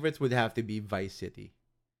 My favorites would have to be Vice City.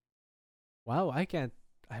 Wow. I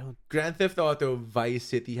don't. Grand Theft Auto Vice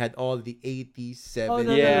City had all the 80s, 70s, Oh,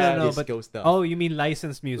 no, Yeah. disco stuff. Oh, you mean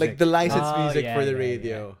licensed music? like the licensed Oh, music yeah, for the yeah,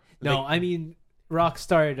 radio. yeah. No, Like, I mean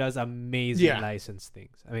Rockstar does amazing Yeah. licensed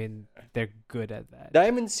things. I mean, they're good at that.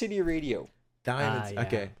 Diamond City Radio. Diamonds. yeah.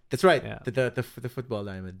 Okay, that's right. Yeah. The football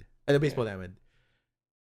diamond, the baseball diamond.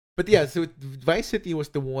 But yeah, so Vice City was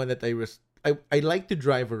the one that I like to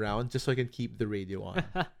drive around just so I can keep the radio on,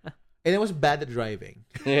 and I was bad at driving.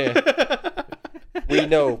 Yeah, we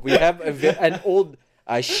know. We have an old,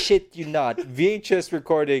 I shit you not, VHS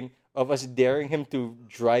recording of us daring him to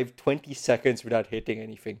drive 20 seconds without hitting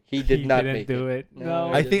anything. He did not didn't make do it. No,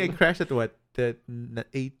 No. I think I crashed at what the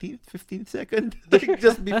 18th, 15th second, like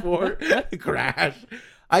just before the crash.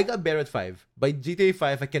 I got better at 5. By GTA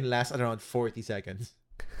 5, I can last at around 40 seconons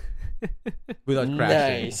without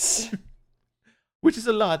crashing. Nice. Which is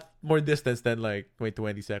a lot more distance than like my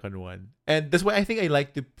 20-second one. And that's why I think I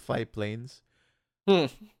like to fly planes Hmm.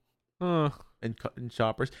 Oh. and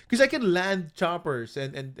choppers. Because I can land choppers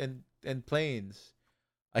and planes.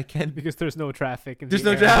 I can't. Because there's no traffic. In There's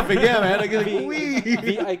the no air. traffic, yeah, man. I can The, like, wee.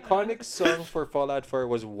 the iconic song for Fallout 4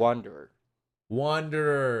 was Wanderer.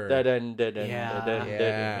 Wanderer. Dun, dun, dun, Yeah. dun, dun, dun,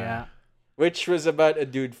 Yeah. Yeah. which was about a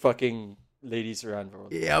dude fucking ladies around the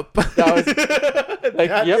world. Yep. That was like,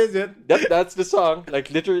 That yep. is it. That's the song. Like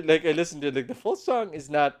literally, like I listened to it, like the full song is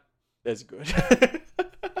not as good.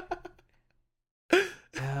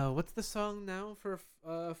 What's the song now for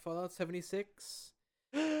Fallout 76?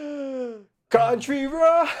 Country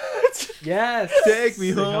roads. Yes. Take me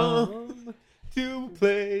Sing home. To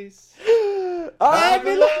place. I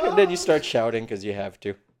belong. And then you start shouting because you have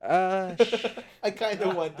to. I kind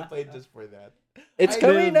of want to play just for that. It's I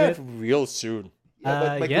coming love out it. real soon. Yeah,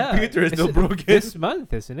 but my yeah. computer is still It's broken. This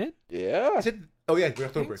month, isn't it? Yeah. Is it? Oh yeah, we're I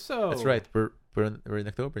October. think so. That's right. We're in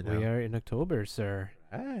October now. We are in October, sir.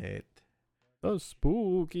 Right. The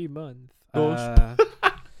spooky month. Those-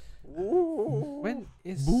 When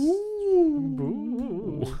is Boo.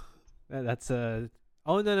 Boo? That's Oh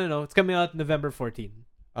no! It's coming out November 14.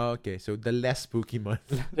 Okay, so the less spooky month.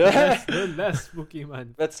 The less spooky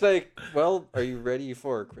month. That's like, well, are you ready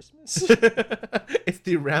for Christmas? It's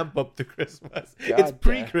the ramp up to Christmas. God It's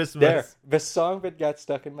pre-Christmas. There, the song that got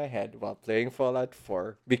stuck in my head while playing Fallout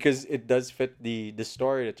 4, because it does fit the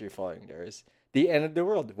story that you're following there, is the end of the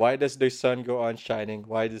world. Why does the sun go on shining?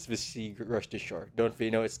 Why does the sea rush to shore? Don't we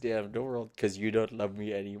know it's the end of the world? Because you don't love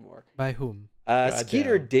me anymore. By whom?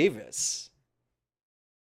 Skeeter Goddamn. Davis.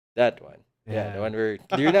 That one. Yeah, the one where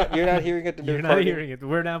you're not hearing it in the You're not recording. hearing it.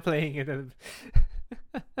 We're now playing it.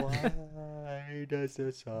 Why does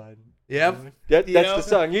the sun? Yep. That's Yep. the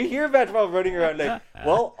song. You hear that while running around like,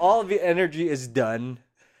 well, all the energy is done.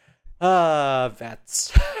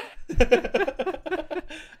 Vets.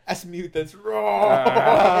 As mutants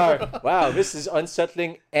roar. Wow, this is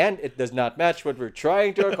unsettling and it does not match what we're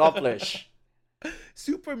trying to accomplish.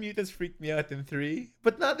 Super mutants freaked me out in 3,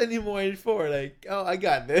 but not anymore in 4. Like, oh, I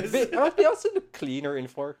got this. Aren't they also look cleaner in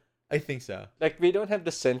 4? I think so. Like, we don't have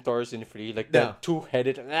the centaurs in 3, like the No.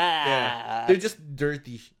 two-headed. Yeah. They're just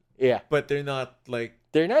dirty, Yeah. but they're not like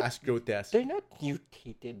They're not as grotesque. They're not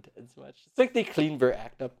mutated as much. It's like they clean their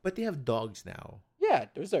act up. But they have dogs now. Yeah,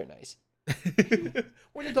 those are nice.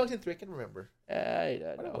 Were the dogs in 3? I can remember. I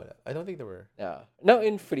don't know. What? I don't think there were. No,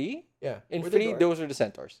 in 3, Yeah. in Were there 3, dogs? those were the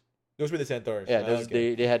centaurs. Those were the centaurs. Yeah, Ah, those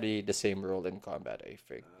okay. they had the same role in combat, I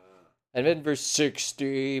think. And then for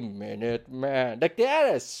 60-minute man, like they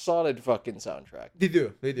had a solid fucking soundtrack. They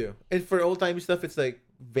do. And for old time stuff, it's like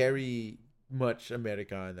very much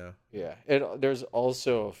Americana. Yeah, there's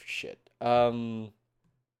also shit.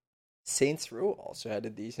 Saints Row also had a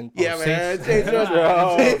decent. Yeah, man. Saints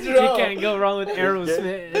Row. Saints You Row. can't go wrong with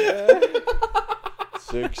Aerosmith.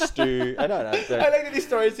 60. I don't know. I like that they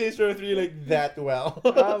started Saints Row 3 like that well.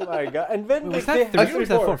 Oh my god! And then Was like, that they 3 or was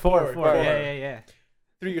that 4? Four. 4. Yeah.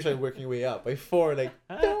 3 years started working way up. By 4, like,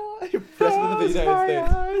 no, you're president of the United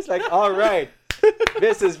States. It's like, all right,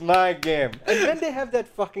 this is my game. And then they have that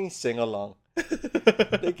fucking sing along.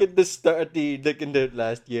 Like in the start, like in the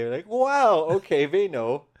last year, like wow, okay, they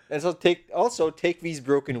know. And so take these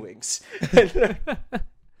broken wings,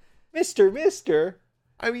 Mister.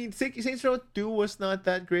 I mean, Saints Row 2 was not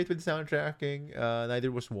that great with soundtracking.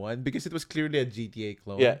 Neither was 1 because it was clearly a GTA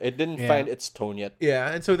clone. Yeah, it didn't find its tone yet.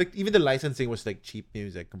 Yeah, and so even the licensing was like cheap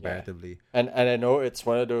music comparatively. And I know it's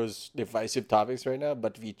one of those divisive topics right now,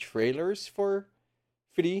 but the trailers for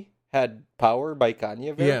 3 had Power by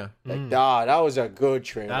Kanye there. Yeah. Like, that was a good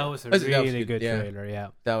trailer. That was a That was really good, good yeah. trailer, yeah.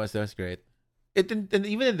 That was great. It didn't, and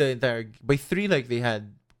even in the entire by 3, like they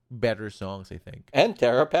had better songs. I think. And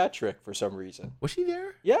Tara Patrick for some reason. Was she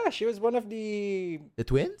there? Yeah, she was one of the. The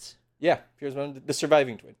twins? Yeah, she was one of the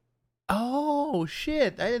surviving twin. Oh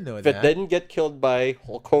shit! I didn't know But that. didn't get killed by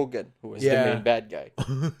Hulk Hogan, who was the Yeah. main bad guy.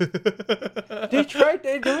 They tried.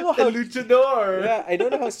 I don't know how. The luchador. Yeah, I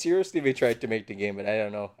don't know how seriously they tried to make the game, but I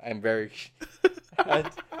don't know. I'm very.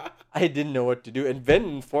 I didn't know what to do. And then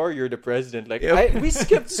in 4, you're the president. Like we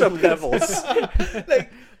skipped some levels. Like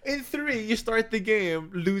in 3, you start the game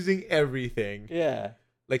losing everything. Yeah.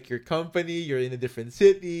 Like your company, you're in a different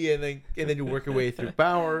city, and then you work your way through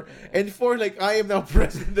power. And 4, like I am now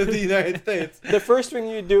president of the United States. The first thing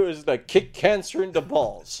you do is like kick cancer in the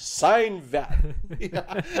balls. Sign that. Yeah.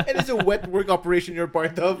 And it's a wet work operation you're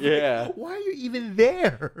part of. Yeah. Why are you even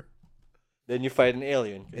there? Then you fight an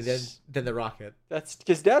alien. And then the rocket.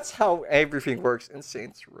 That's how everything works in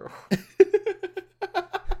Saints Row.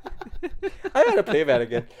 I gotta play that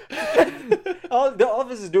again. all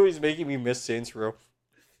this is doing is making me miss Saints Row.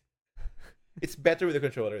 It's better with the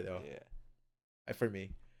controller though. Yeah, For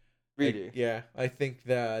me. really. Like, yeah, I think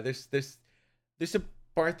there's a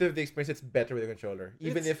part of the experience that's better with the controller,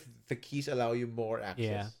 even if the keys allow you more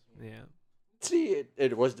access. Yeah. See,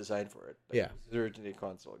 it was designed for it. Yeah. It's originally a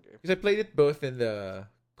console game. Because I played it both in the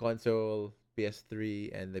console,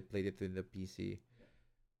 PS3, and I played it in the PC.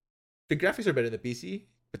 The graphics are better in the PC,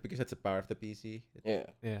 but because that's the power of the PC.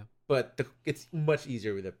 Yeah. But it's much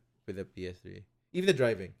easier with the PS3. Even the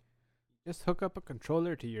driving. Just hook up a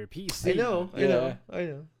controller to your PC. I know.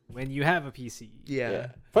 When you have a PC. Yeah.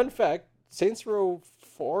 Fun fact: Saints Row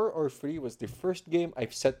 4 or 3 was the first game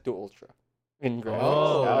I've set to ultra in graphics.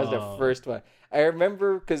 Oh. That was the first one. I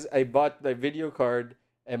remember because I bought my video card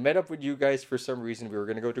and met up with you guys for some reason. We were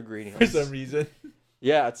gonna go to Green Hills. For some reason.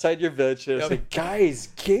 Yeah, outside your village. I was like, guys,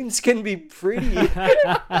 games can be pretty. What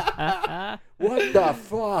the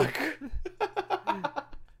fuck?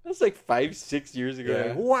 That was like 5-6 years ago. Yeah.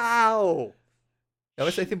 Like, wow. That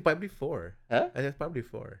was, I think, probably 4. Huh? I think probably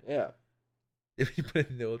 4. Yeah. if you put it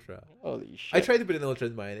in Ultra. Holy shit! I tried to put it in Ultra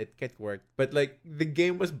in mine. It can't work. But like the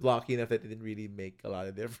game was blocky enough that it didn't really make a lot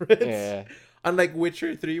of difference. Yeah. Unlike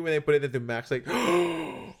Witcher 3, when I put it into max, like,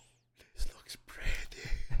 this looks pretty.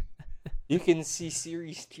 You can see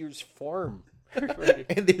Ciri's tears form.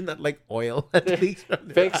 And they're not like oil that leaks from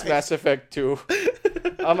their Thanks, eyes. Mass Effect 2.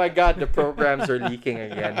 Oh my god, the programs are leaking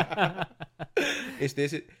again. Is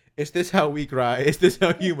this how we cry? Is this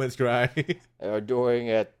how humans cry? They're doing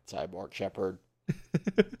it, Cyborg Shepherd.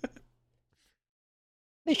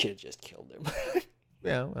 They should have just killed him.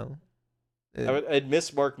 Yeah, well. I'd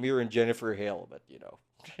miss Mark Muir and Jennifer Hale, but you know.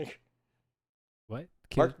 What?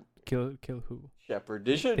 Mark Kill who? Shepard.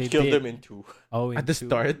 They should They have killed did. him in 2. Oh, At the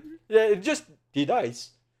start. Yeah, he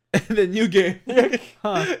dies. And then new game.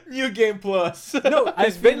 Huh. New game plus. No, I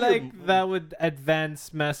it's feel been like that would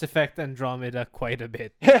advance Mass Effect Andromeda quite a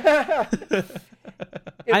bit.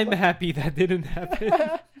 I'm happy that didn't happen.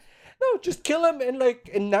 No, just kill him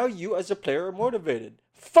and now you as a player are motivated.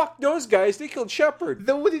 Fuck those guys, they killed Shepard.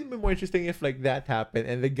 That would be more interesting if like that happened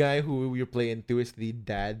and the guy who you're playing to is the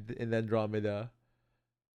dad in Andromeda.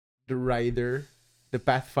 The rider. The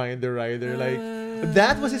Pathfinder rider. Like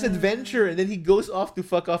that was his adventure and then he goes off to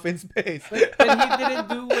fuck off in space. And he didn't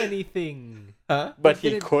do anything. Huh? But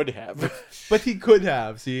he could have. But he could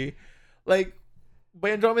have, see? Like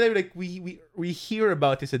by Andromeda, like we hear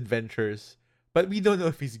about his adventures, but we don't know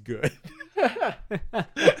if he's good.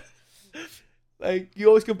 Like you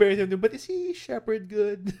always compare him to, but is he Shepard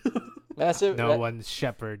good? Massive. No one's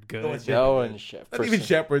Shepard good. No one's No one Shepard. Not even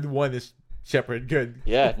Shepard 1 is Shepard good.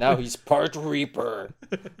 Yeah, now he's part Reaper.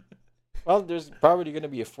 Well, there's probably gonna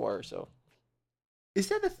be a 4, so. Is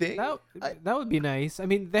that a thing? That would be nice. I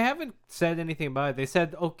mean, they haven't said anything about it. They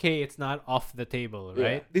said, okay, it's not off the table,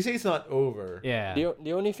 right? They say it's not over. Yeah.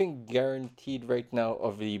 The only thing guaranteed right now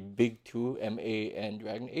of the big 2, MA and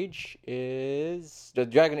Dragon Age, is the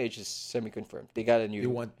Dragon Age is semi-confirmed. They got a new. They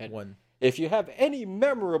want head. one. If you have any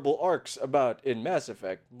memorable arcs about in Mass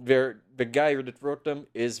Effect, the guy that wrote them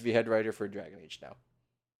is the head writer for Dragon Age now.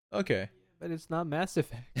 Okay. But it's not Mass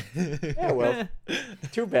Effect. Yeah, well,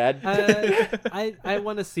 too bad. I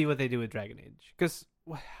want to see what they do with Dragon Age. Because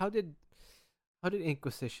how did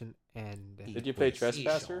Inquisition end? Did you play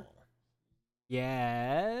Trespasser?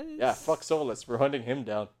 Yes. Yeah, fuck Solus. We're hunting him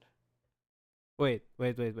down. Wait.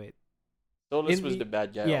 Solus In was the- the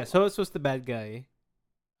bad guy. Yeah, Solus was the bad guy.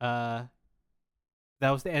 That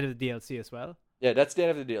was the end of the DLC as well. Yeah, that's the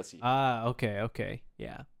end of the DLC. Ah, okay,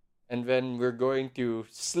 yeah. And then we're going to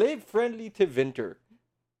Slave Friendly to Winter,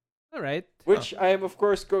 All right. which I am of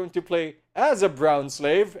course going to play as a brown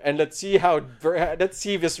slave, and let's see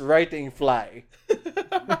this writing fly.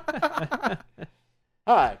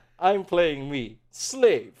 Hi, I'm playing me,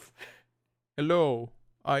 slave. Hello.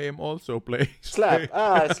 I am also playing. Slap.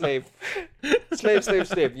 Slave.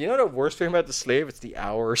 Slave. You know the worst thing about the slave? It's the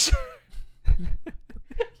hours.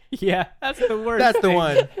 Yeah, that's the worst. That's the thing.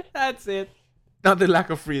 one. That's it. Not the lack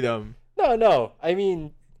of freedom. No. I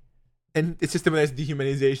mean, And it's systemized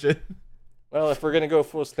dehumanization. well, if we're gonna go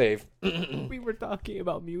full slave, We were talking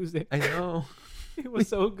about music. I know. It was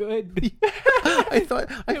so good. I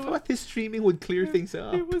thought his streaming would clear things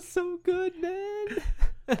up. It was so good,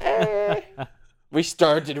 man. we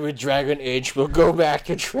started with Dragon Age. We'll go back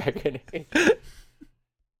to Dragon Age.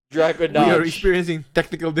 Dragon We are Age. experiencing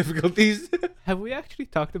technical difficulties. Have we actually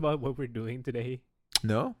talked about what we're doing today?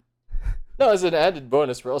 No. No, as an added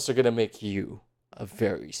bonus, we're also gonna make you a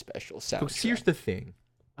very special So soundtrack. here's the thing.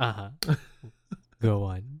 Uh-huh. Go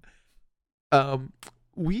on.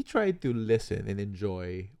 We tried to listen and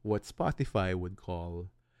enjoy what Spotify would call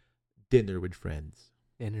dinner with friends.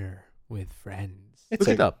 Dinner with friends. It's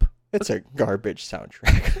Look it a, up. it's a garbage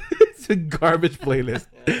soundtrack. It's a garbage playlist.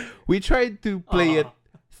 We tried to play it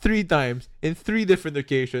 3 times in 3 different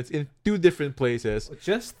occasions in 2 different places.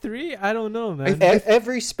 Just 3? I don't know, man.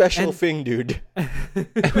 Every special And- thing, dude.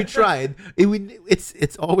 And we tried.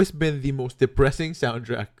 It's always been the most depressing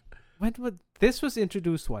soundtrack. This was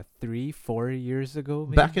introduced 3-4 years ago?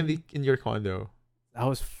 Maybe? Back in your condo. That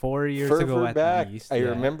was 4 years Further ago at back, least. I yeah.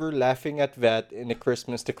 remember laughing at that in the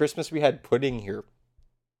Christmas we had pudding here.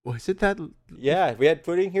 Was it that? Yeah, we had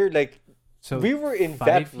pudding here. Like So we were in 5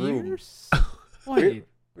 that room. years? What? We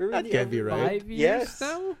were That in can't be right. 5 years Yes.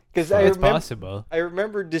 now? Because It's possible. I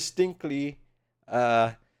remember distinctly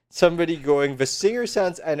somebody going, the singer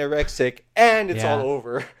sounds anorexic and it's Yeah. all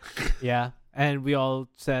over. Yeah. And we all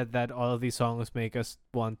said that all of these songs make us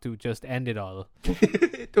want to just end it all.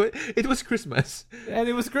 it was Christmas. And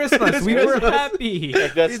it was Christmas. We were happy.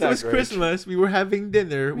 Like, that's It not was great. Christmas. We were having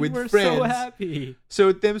dinner We with were friends. so happy.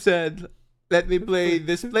 So Tim said, let me play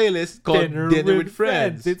this playlist called Dinner with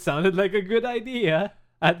Friends. It sounded like a good idea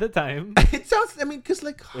at the time. It sounds, I mean, because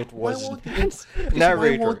like, It why was won't it,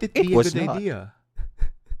 narrator. why won't it It be a was good not. idea?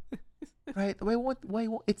 Right? Why won't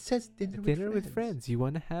it says dinner With friends. You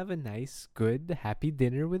want to have a nice, good, happy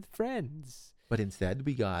dinner with friends. But instead,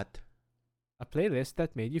 we got A playlist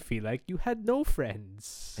that made you feel like you had no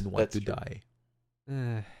friends. and want That's to true. die.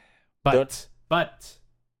 But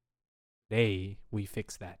today we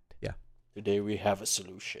fix that. Today we have a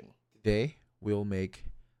solution. Today, we'll make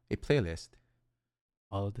a playlist.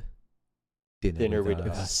 Called Dinner with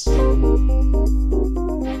us.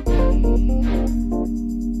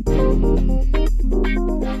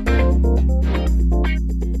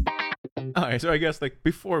 Alright, so I guess like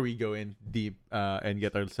before we go in deep and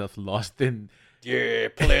get ourselves lost in Yeah,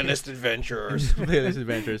 playlist adventures. playlist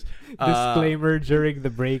adventures. disclaimer: during the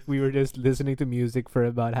break, we were just listening to music for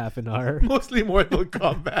about half an hour. Mostly Mortal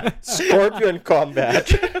Kombat. Scorpion combat.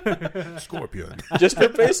 Scorpion. Just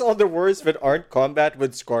replace all the words that aren't combat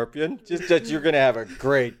with scorpion. Just that you're gonna have a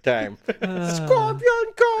great time. Scorpion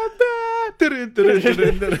combat.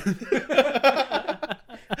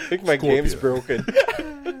 I think my game's broken.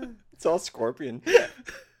 It's all scorpion.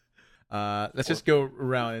 Let's just go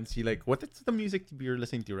around and see like what is the music you're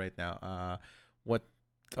listening to right now. What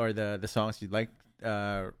are the songs you like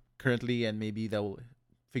currently, and maybe that will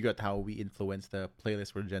figure out how we influence the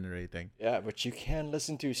playlist we're generating. Yeah, but you can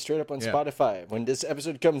listen to straight up on Yeah. Spotify. When this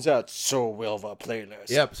episode comes out, so will the playlist.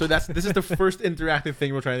 Yep. So this is the first interactive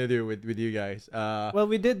thing we're trying to do with you guys. Well,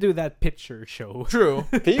 we did do that picture show. True.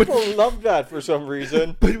 People love that for some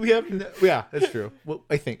reason. But we have yeah, that's true. Well,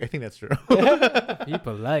 I think that's true.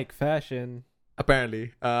 People like fashion.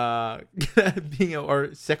 Apparently, being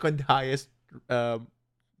our second highest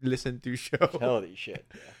listened to show. Holy shit.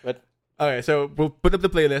 Yeah. But Okay, so we'll put up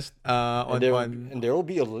the playlist and there will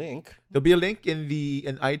be a link. There'll be a link in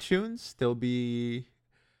iTunes. There'll be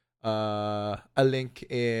a link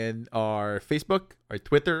in our Facebook, our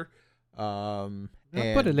Twitter. I'll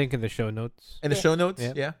put a link in the show notes. in the show notes.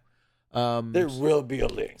 Yep. Yeah. There will be a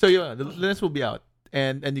link. So yeah, the list will be out,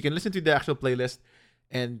 and you can listen to the actual playlist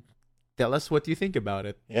and tell us what you think about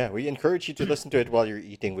it. Yeah, we encourage you to listen to it while you're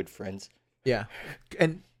eating with friends. Yeah,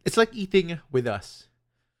 and it's like eating with us.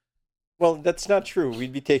 Well, that's not true.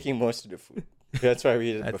 We'd be taking most of the food. That's why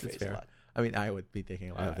we eat at That's buffets a fair. lot. I mean, I would be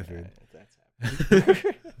taking a lot of the food. That's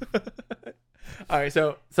All right,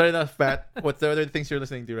 so starting off, Pat, what's the other things you're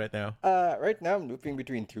listening to right now? right now, I'm looping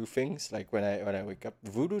between two things. Like when I wake up,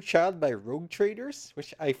 Voodoo Child by Rogue Traders,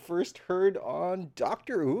 which I first heard on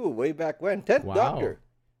Doctor Who way back when. 10th Wow. Doctor.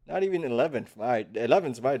 Not even 11th.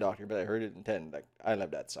 11's my Doctor, but I heard it in 10. Like, I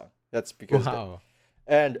love that song. That's because... Wow.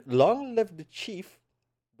 And Long Live the Chief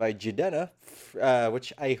by Jidenna,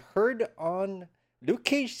 which I heard on Luke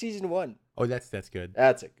Cage Season 1. Oh, that's good.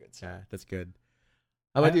 That's a good song. Yeah, that's good.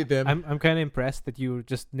 How about you, Tim? I'm kind of impressed that you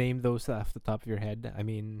just named those off the top of your head. I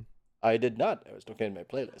mean, I did not. I was looking at my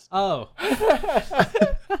playlist. oh,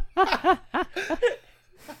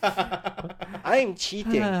 I'm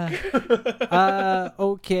cheating.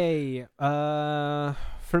 okay.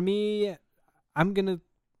 For me, I'm gonna.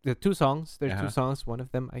 There are two songs. There's Uh-huh. two songs. One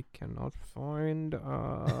of them I cannot find.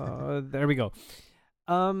 There we go.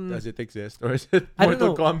 Does it exist, or is it I don't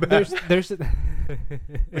Mortal know. Kombat? There's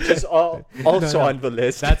Which is also No. on the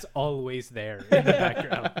list. That's always there in the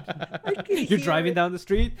background. You're driving down the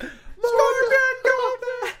street. Scorpion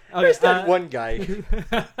Combat! Okay, There's that one guy.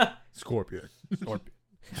 Scorpion.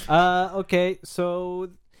 Okay, so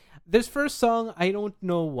this first song, I don't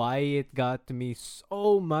know why it got to me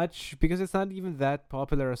so much because it's not even that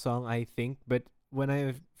popular a song, I think. But when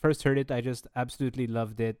I first heard it, I just absolutely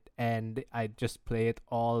loved it, and I just play it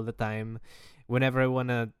all the time. Whenever I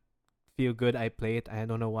wanna feel good, I play it. I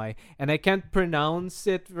don't know why, and I can't pronounce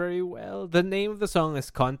it very well. The name of the song is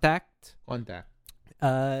Contact. Contact.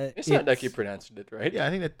 It's not like you pronounced it right. Yeah, I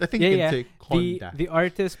think you can say Contact. The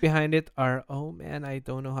artists behind it are, oh man, I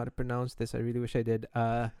don't know how to pronounce this. I really wish I did.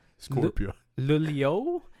 Scorpio.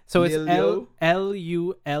 Lulio. So it's Lilio? Lullleaux.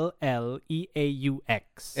 L-U Lullleaux.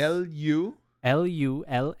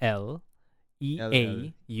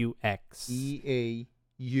 E-A-U-X.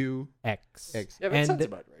 Yeah, that And sounds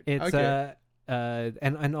about right. it's Okay.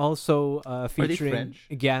 and also featuring French?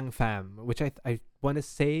 Gang Fam, which I want to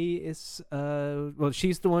say is well,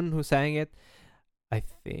 she's the one who sang it, I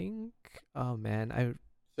think. Oh man,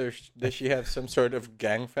 So does she have some sort of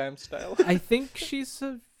gang fam style? I think she's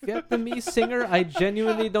a Vietnamese singer. I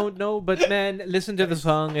genuinely don't know, but man, listen to the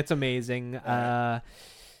song. It's amazing.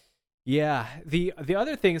 Yeah. The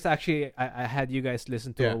other things actually I had you guys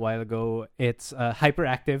listen to Yeah. a while ago. It's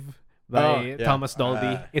Hyperactive by yeah. Thomas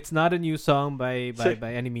Dolby. It's not a new song by So-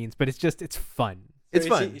 any means, but it's fun. It's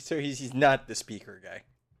So fun. he's not the speaker guy.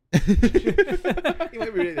 He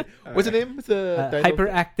might be really- What's the name? What's the title?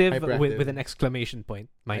 Hyperactive, with Hyperactive. an exclamation point,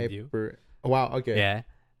 mind you. Oh, wow. Okay.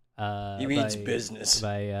 Yeah. He means by- business.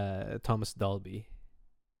 by Thomas Dolby.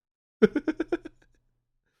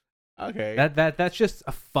 Okay. That's just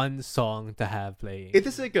a fun song to have playing. It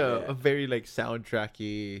is like Yeah. a very like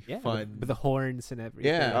soundtracky, yeah, fun. with the horns and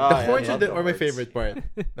everything. yeah, Oh, the yeah, horns I are, love the are my horns. favorite part.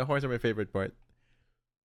 The horns are my favorite part.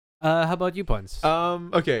 How about you, Pons?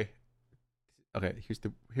 Okay. Here's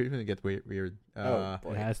gonna get weird. Oh,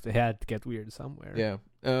 boy. it had to get weird somewhere. Yeah.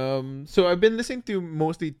 So I've been listening to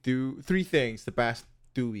mostly three things the past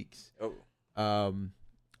 2 weeks. Oh.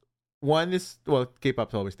 One is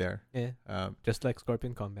K-pop's always there. Yeah. Just like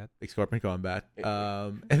Scorpion Combat. Like Scorpion Combat.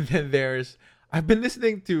 And then I've been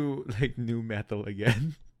listening to like new metal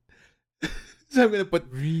again. So I'm gonna put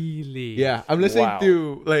Really? yeah. I'm listening Wow.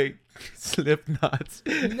 to like Slipknot.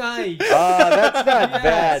 Nice. That's not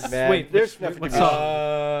Yes. bad, man. Wait, There's which- nothing what to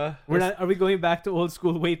song? be- Are we going back to old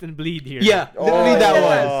school Wait and Bleed here? Yeah, Oh, literally that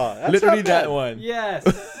yes. one. That's Literally not that bad. one. Yes.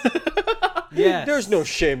 Yes. There's no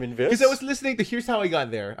shame in this. Because I was listening to. Here's how I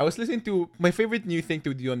got there. I was listening to my favorite new thing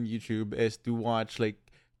to do on YouTube is to watch like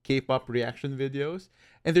K-pop reaction videos.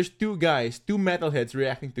 And there's two metalheads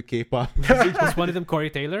reacting to K-pop. Was one of them Corey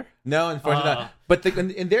Taylor? No, unfortunately not. But like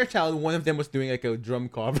in their channel, one of them was doing like a drum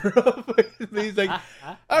cover of it. And he's like,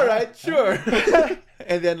 all right, sure.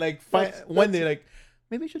 And then like one day, like,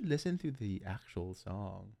 maybe I should listen to the actual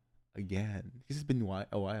song again. Because it's been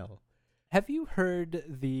a while. Have you heard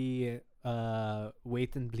the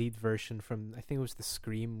Wait and Bleed version from, I think it was the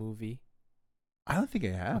Scream movie? I don't think I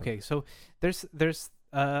have. Okay, so there's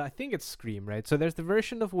I think it's Scream, right? So there's the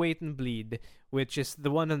version of Wait and Bleed, which is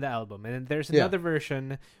the one on the album, and then there's Yeah. another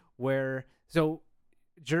version where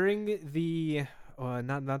during the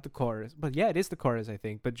not the chorus, but yeah, it is the chorus, I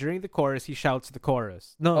think. But during the chorus, he shouts the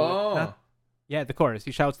chorus. No, the chorus.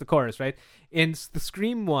 He shouts the chorus, right? In the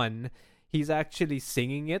Scream one, he's actually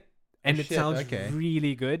singing it, and it shit, sounds okay.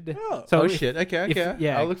 really good. Oh. So Oh if- shit! Okay, okay.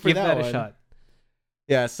 yeah, I'll look for give that that one. a shot.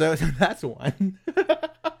 Yeah, so that's one.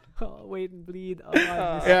 Oh, Wait and Bleed. Oh, I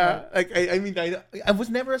miss Yeah, that. like I mean, I was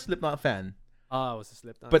never a Slipknot fan, Oh, it was a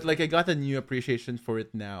Slipknot. but like I got a new appreciation for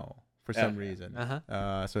it now for some Yeah. reason.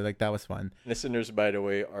 Uh-huh. So like that was fun. Listeners, by the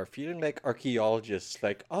way, are feeling like archaeologists.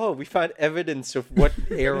 Like, oh, we found evidence of what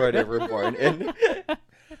era they were born in.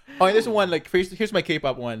 Oh, and there's one like here's my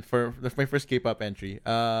K-pop one for my first K-pop entry.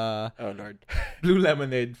 Oh Lord! Blue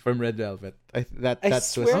Lemonade from Red Velvet. I That's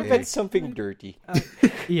swear that's something dirty.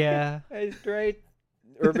 Yeah. I tried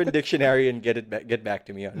Urban Dictionary and get back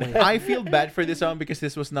to me on that. I feel bad for this song because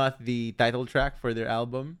this was not the title track for their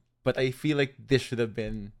album, but I feel like this should have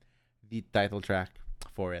been the title track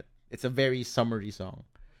for it. It's a very summery song.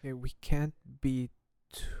 Okay, we can't be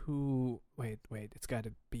too. Wait. It's got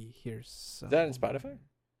to be here. Is that on Spotify?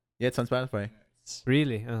 Yeah, it's on Spotify.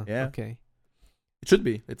 Really? Oh, Yeah. Okay. It should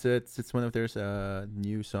be. It's one of their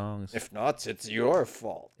new songs. If not, it's your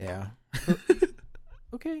fault. Yeah.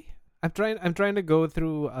 Okay. I'm trying to go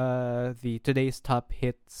through the today's top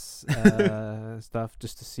hits stuff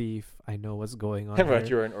just to see if I know what's going on. How about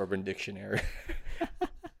here. you're an Urban Dictionary?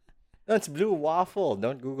 That's Blue Waffle.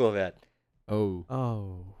 Don't Google that. Oh.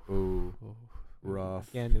 Oh. Oh. Oh. Rough.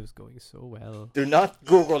 Again, it was going so well. Do not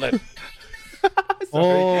Google it.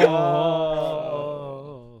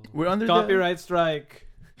 Oh. We're under Copyright strike.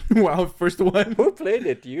 the... Wow, first one. Who played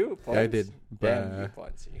it? You? Ponce? Yeah, I did. Damn you,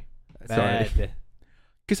 Ponce. Sorry. Bad.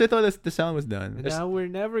 Because I thought the sound was done. Now we're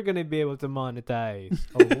never gonna be able to monetize.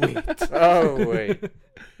 Oh wait. Oh wait.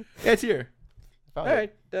 Yeah, it's here. All Found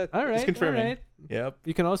it. right. All right. confirming. All right. Yep.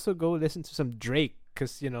 You can also go listen to some Drake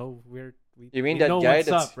because we You mean we that know guy what's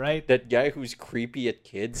that's up, right? that guy who's creepy at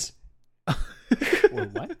kids? Or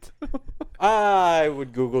what? I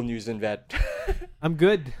would Google news and that. I'm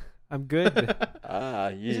good. Yeah.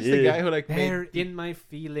 Yeah. This is the guy who like They're made... in my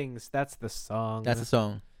feelings. That's the song. That's a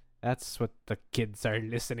song. That's what the kids are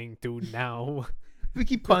listening to now. We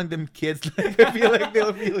keep calling them kids. Like, I feel like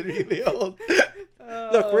they'll feel really old.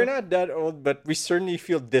 Look, we're not that old, but we certainly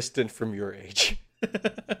feel distant from your age.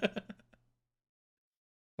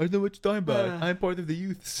 I know what you're talking about. Uh. I'm part of the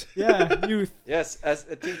youths. Yeah, youth. Yes, as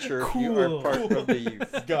a teacher, you are Cool. part of the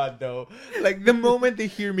youth. God no. Like the moment they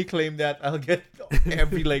hear me claim that, I'll get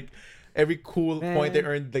every cool point I Man.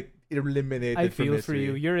 earned like eliminated. I from feel for history.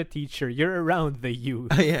 you. You're a teacher. You're around the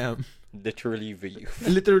youth. I am. Literally the youth.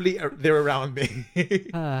 Literally, they're around me.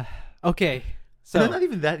 Okay. So So I'm not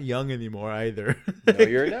even that young anymore either. No,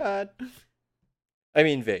 you're not. I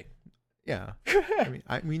mean, they. Yeah.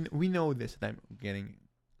 I mean, we know this that I'm getting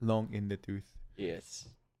long in the tooth. Yes. Is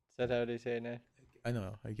that how they say it now? I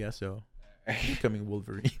know. I guess so. Becoming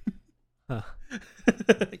Wolverine. Huh.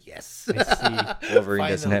 Yes. I see. Wolverine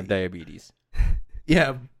doesn't have Finally. diabetes.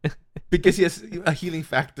 Yeah, because he has a healing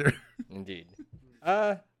factor. Indeed.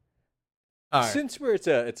 All right. Since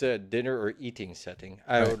it's a dinner or eating setting,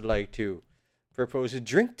 I Right. would like to propose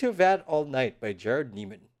 "Drink to That All Night" by Jared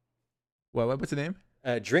Neiman. What's the name?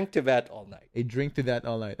 Drink to That All Night. A drink to that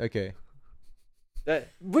all night. Okay.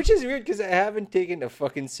 Which is weird because I haven't taken a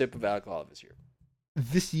fucking sip of alcohol this year.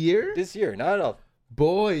 This year? This year, not at all.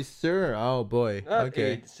 Boy, sir. Oh boy. Not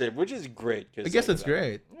Okay. a sip, which is great. I guess that's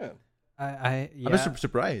great. Yeah. Yeah, I'm just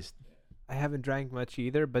surprised. I haven't drank much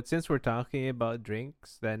either, but since we're talking about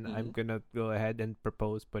drinks, then Mm-hmm. I'm gonna go ahead and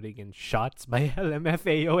propose putting in Shots by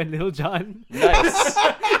LMFAO and Lil Jon. Nice.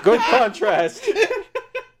 Good contrast.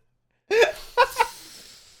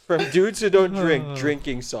 From dudes who don't drink, Oh.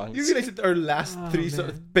 drinking songs. You realize that our last Oh, three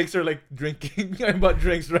man. picks are like drinking about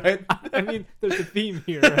drinks, right? I mean, there's a theme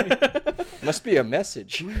here, right? Must be a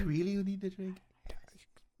message. Do we really need to drink?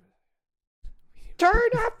 Turn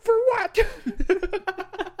up for what?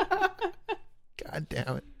 God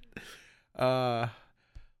damn it.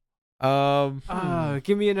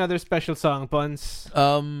 Give me another special song, Buns.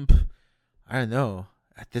 I don't know.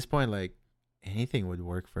 At this point, like anything would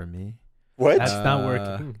work for me. What? That's not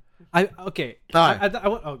working. Okay. Alright.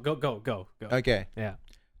 Go. Okay. Yeah.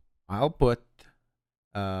 I'll put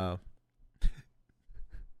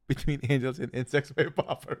Between Angels and Insects by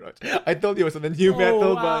Papa Roach. I told you it was on the new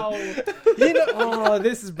metal, but Oh,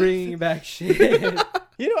 this is bringing back shit.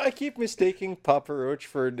 I keep mistaking Papa Roach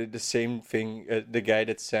for the same thing, the guy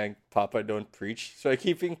that sang Papa Don't Preach. So I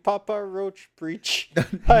keep thinking, Papa Roach Preach.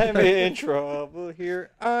 I'm in trouble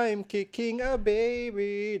here. I'm kicking a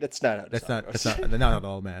baby. That's not how the song goes. that's not at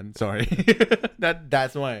all, man. Sorry.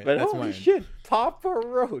 that's why. But That's holy mine. shit, Papa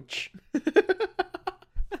Roach.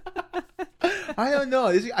 I don't know.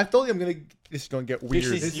 I told you this is gonna get weird.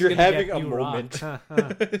 is- This is You're gonna having get a you moment.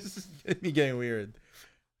 rocked. This is me getting weird.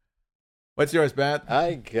 What's yours, Pat?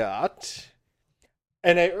 I got.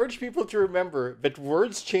 And I urge people to remember that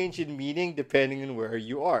words change in meaning depending on where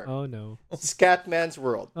you are. Oh no. Scatman's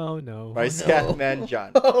World Oh no. by Scatman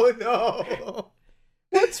John. Oh no!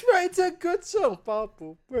 That's right, it's a good song.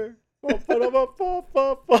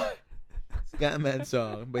 Scatman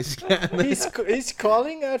song by Scatman. He's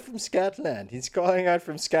calling out from Scatland. He's calling out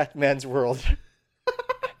from Scatman's World.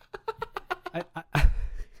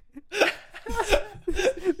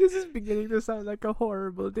 This is beginning to sound like a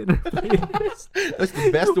horrible dinner playlist. That's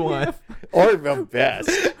the best one. Or the best.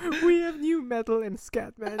 We have new metal and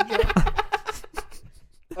Scatman John.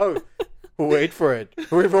 Oh, wait for it.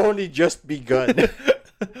 We've only just begun.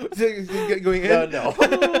 Is it going No, in? no.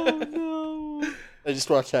 Oh no. I just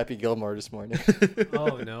watched Happy Gilmore this morning.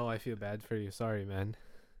 Oh no, I feel bad for you. Sorry, man.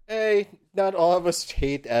 Hey, not all of us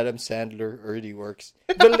hate Adam Sandler early works.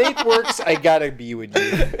 The late works, I gotta be with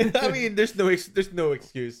you. I mean, there's no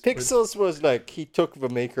excuse. Pixels was like he took the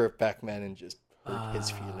maker of Pac-Man and just hurt his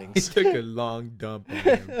He feelings. took a long dump on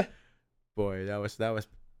him. Boy, that was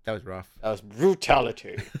rough. That was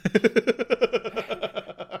brutality.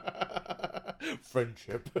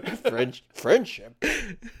 Friendship. Friendship.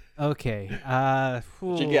 Okay.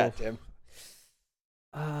 What you got, Tim?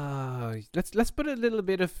 Let's put a little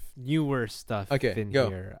bit of newer stuff Okay, in go.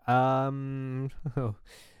 here.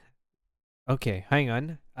 Okay, hang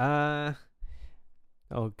on. Oh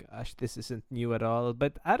gosh, this isn't new at all,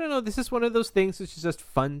 but I don't know, this is one of those things which is just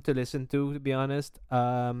fun to listen to be honest.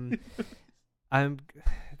 That's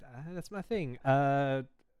my thing.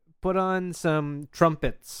 Put on some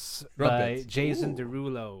Trumpets by Trumpets. Jason Ooh.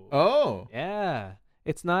 Derulo. Oh, Yeah.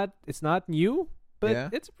 It's not new, but Yeah.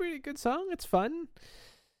 it's a pretty good song. It's fun.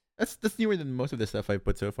 that's newer than most of the stuff I've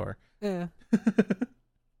put so far. Yeah.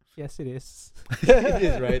 Yes, it is. It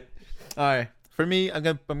is, right? All right. For me, I'm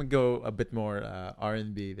gonna go a bit more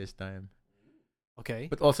R&B this time, Okay.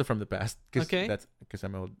 but also from the past. Okay. That's because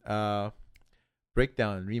I'm old.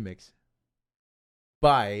 Breakdown remix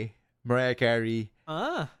by Mariah Carey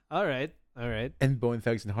All right. and Bone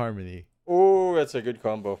Thugs and Harmony. Oh, that's a good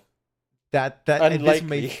combo. That and this is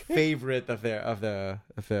my Unlikely. favorite of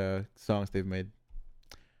the songs they've made.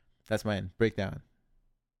 That's mine. Breakdown.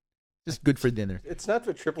 Just good for dinner. It's not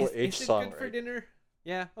the Triple H Is it song, good for right? dinner?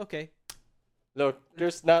 Yeah. Okay. Look,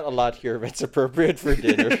 there's not a lot here that's appropriate for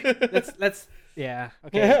dinner. Let's. Yeah.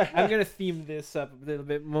 Okay. I'm gonna theme this up a little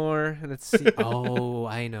bit more. Let's see. Oh,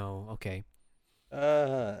 I know. Okay.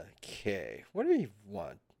 Okay. What do we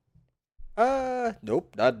want?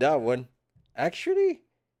 Nope, not that one. Actually,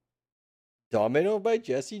 Domino by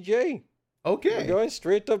Jessie J. We're Okay. going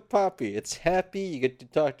straight to poppy. It's happy. You get to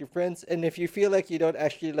talk to your friends, and if you feel like you don't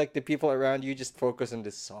actually like the people around you, just focus on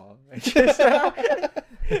this song.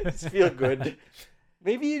 Just feel good.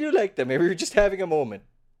 Maybe you do like them. Maybe you're just having a moment.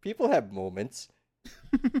 People have moments.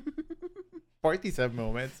 Parties have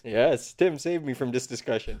moments. Yes, Tim, save me from this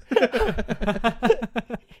discussion.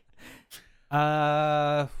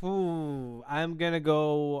 I'm gonna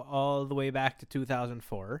go all the way back to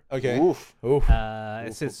 2004. Okay. Oof. Oof.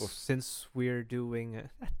 Since we're doing, it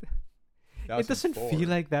 2004. doesn't feel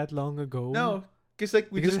like that long ago. No, because like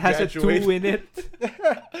we because just it has a graduated. 2 in it.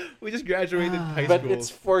 We just graduated high But school. it's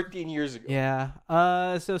 14 years ago. Yeah.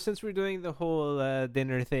 So since we're doing the whole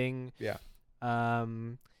dinner thing, Yeah.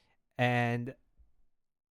 and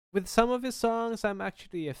with some of his songs, I'm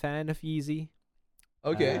actually a fan of Yeezy.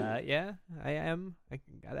 Okay. Yeah, I am. I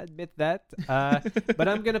gotta admit that. But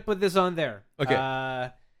I'm gonna put this on there.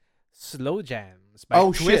 Okay. Slow Jams by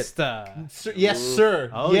Oh, shit. Twista. Yes, sir.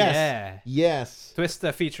 Oh yes. yeah. Yes.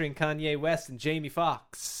 Twista featuring Kanye West and Jamie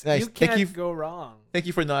Foxx. Nice. You Thank can't you. go wrong. Thank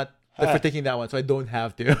you for not Ah. for taking that one, so I don't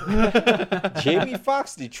have to. Jamie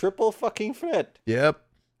Foxx, the triple fucking threat. Yep.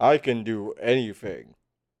 I can do anything.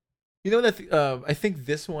 You know that I think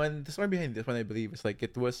the story behind this one, I believe, is like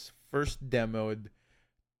it was first demoed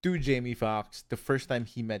to Jamie Foxx the first time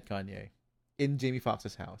he met Kanye in Jamie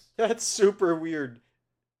Foxx's house. That's super weird.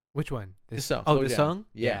 Which one? This song, Oh, Slow the Jam. song?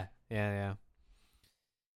 Yeah. Yeah.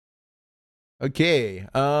 Okay.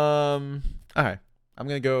 All right. I'm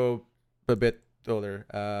gonna go a bit older.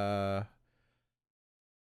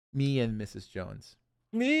 Me and Mrs. Jones.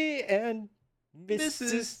 Me and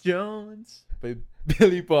Mrs. Jones by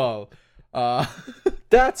Billy Paul.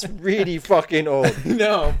 That's really fucking old.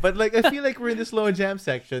 No, but like I feel like we're in the slow jam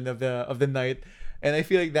section of the night, and I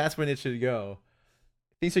feel like that's when it should go.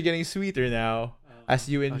 Things are getting sweeter now as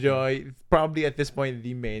you enjoy probably at this point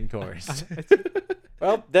the main course.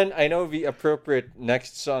 Well, then I know the appropriate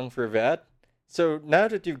next song for that. So now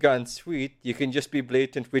that you've gone sweet, you can just be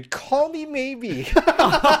blatant with "Call Me Maybe."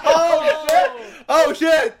 Oh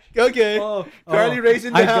shit! Okay, Carly Rae's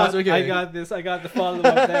in the house. Okay, I got this. I got the follow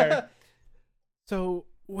up there. So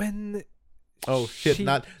when oh shit! she-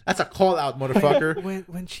 That's a call out, motherfucker.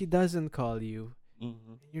 when she doesn't call you,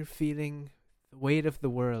 Mhm. you're feeling the weight of the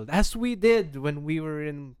world, as we did when we were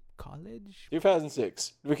in college.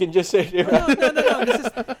 2006. We can just say No. This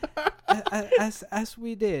is as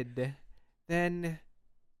we did. Then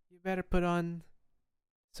you better put on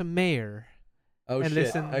some Mayor Oh and shit!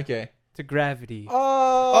 listen. Okay. to Gravity.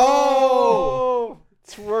 Oh,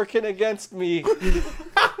 it's working against me.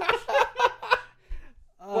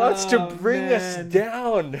 Wants to bring us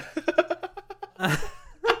down.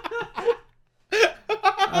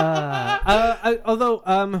 Although,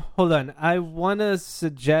 hold on. I want to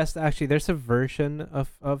suggest, actually, there's a version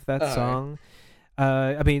of that song.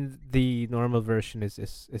 I mean, the normal version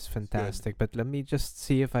is fantastic, but let me just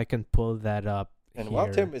see if I can pull that up. And here.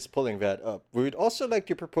 while Tim is pulling that up, we would also like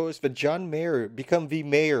to propose that John Mayer become the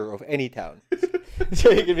mayor of any town.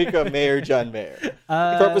 So he can become Mayor John Mayer.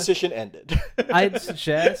 The proposition ended. I'd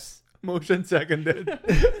suggest Motion seconded.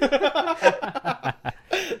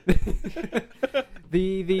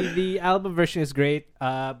 the album version is great,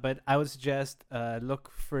 but I would suggest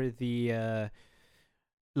look for the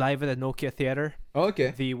live at the Nokia Theater.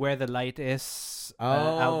 Okay. The Where the Light Is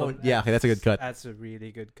Oh, album. yeah, okay, that's a good cut. That's a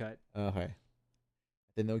really good cut. Okay.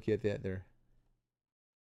 The Nokia Theater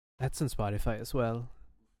That's on Spotify as well.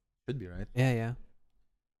 should be right. Yeah.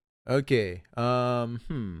 Okay. I'm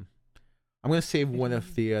gonna save one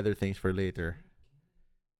of the other things for later.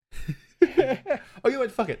 Oh, you know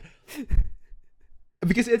what? Fuck it.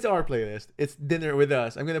 Because it's our playlist. It's Dinner with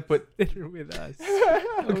Us. I'm gonna put. Dinner with Us.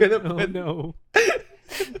 I'm gonna put. No.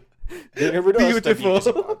 Dinner with Us, the Beautiful.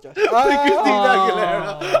 Beatles podcast.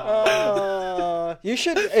 Christina Aguilera. You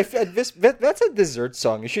should, if that's a dessert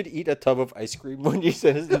song. You should eat a tub of ice cream when you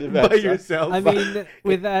send us the By yourself. I mean,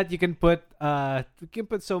 with that, you can put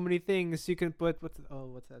so many things. You can put what's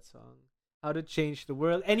that song? How to Change the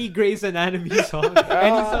World. Any Grey's Anatomy song.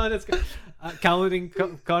 Any song that's counting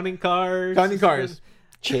cars. Counting Cars.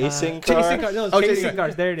 Chasing cars. Chasing cars. No, Oh, Chasing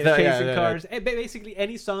Cars. There it is. Yeah, Chasing yeah. Cars. Basically,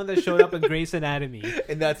 any song that showed up in Grey's Anatomy,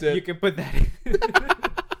 And that's it. you can put that in.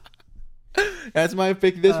 That's my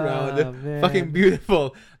pick this round. Man. Fucking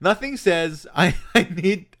beautiful. Nothing says I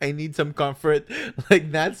need some comfort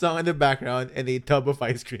like that song in the background and a tub of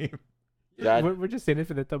ice cream. Yeah, We're just in it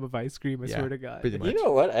for the tub of ice cream, I Yeah, swear to God. pretty much. you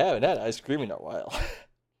know what? I haven't had ice cream in a while.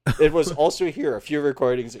 It was also here a few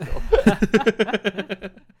recordings ago.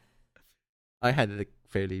 I had it like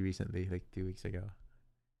fairly recently, like 2 weeks ago.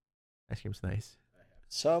 Ice cream's nice.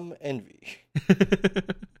 Some envy.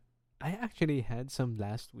 I actually had some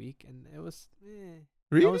last week, and it was.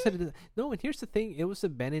 Really? No, and here's the thing: it was a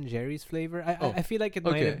Ben and Jerry's flavor. I feel like it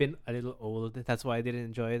might okay. have been a little old. That's why I didn't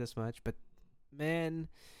enjoy it as much. But man,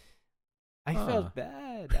 I felt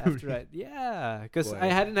bad after because Boy. I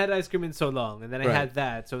hadn't had ice cream in so long, and then I Right. had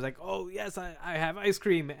that, so I was like, oh yes, I have ice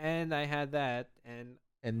cream, and I had that, and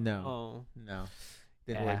no,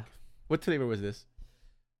 didn't Yeah. work. What flavor was this?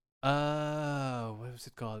 what was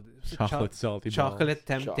it called? It was a Chocolate salty balls. chocolate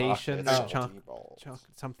temptation, Chocolate or salty balls.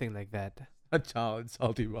 chocolate, something like that. A chocolate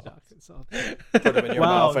salty balls. Chocolate salty. Put them in your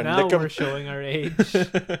Wow, mouth and now lick 'em. we're showing our age.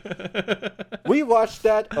 We watched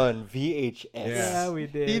that on VHS. Yeah, we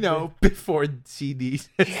did. You know, before CDs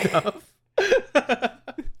and stuff.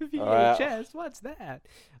 VHS. What's that?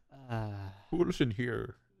 Who's in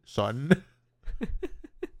here, son?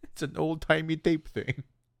 It's an old timey tape thing.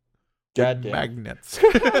 Goddamn. Magnets.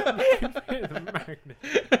 Magnet.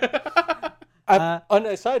 On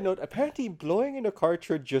a side note, apparently blowing in a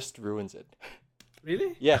cartridge just ruins it.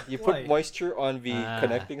 Really? Yeah, you put Why? moisture on the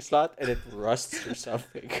connecting slot and it rusts or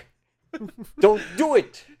something. Don't do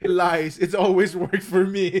it. Lies. It's always worked for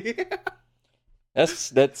me.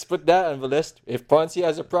 Let's put that on the list. If Ponzi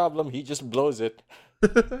has a problem, he just blows it.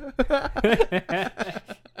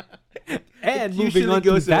 And usually moving on to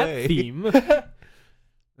goes that away. theme.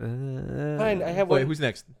 Fine, I have Wait, one. who's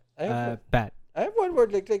next? Bat. I have one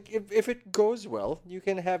word. Like if it goes well, you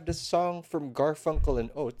can have the song from Garfunkel and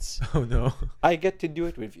Oates. Oh no. I get to do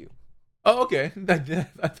it with you. Oh, okay.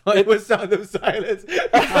 I thought it was Sound of Silence.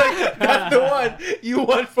 It's like, that's the one you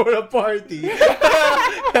want for a party.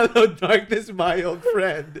 Hello, darkness, my old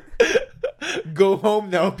friend. Go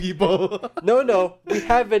home now, people. No, we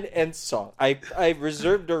have an end song. I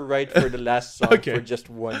reserved the right for the last song Okay. for just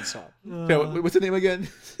one song. So, what's the name again?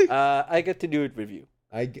 I get to do it with you.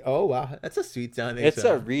 Oh wow, that's a sweet sounding. It's a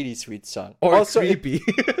song. really sweet song. Or also, creepy.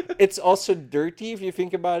 it's also dirty if you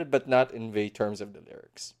think about it, but not in the terms of the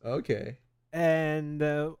lyrics. Okay. And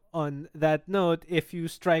on that note, if you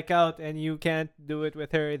strike out and you can't do it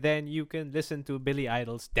with her, then you can listen to Billy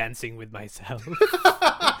Idol's "Dancing with Myself."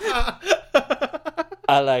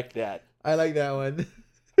 I like that. I like that one.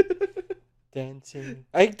 Dancing.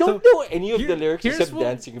 I don't So, know any of the lyrics here's except what-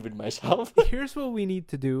 Dancing with Myself. Here's what we need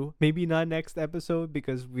to do. Maybe not next episode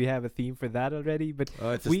because we have a theme for that already. But Oh,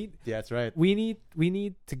 it's we yeah, that's right. we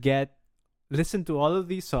need to listen to all of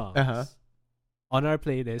these songs on our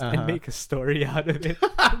playlist and make a story out of it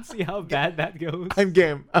and see how bad that goes. I'm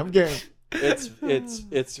game.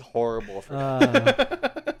 It's horrible for me.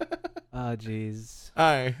 Jeez.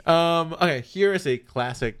 Alright. Okay. Here is a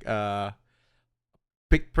classic.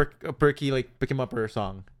 Perky like pick him up her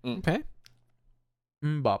song. Okay.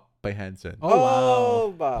 Mbop by Hanson. Oh,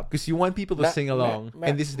 wow. Bob. Because you want people to sing along, ma-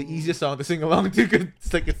 and this is the easiest song to sing along to. 'Cause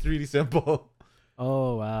it's really simple.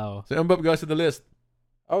 Oh, wow. So Mbop goes to the list.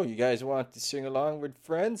 Oh, you guys want to sing along with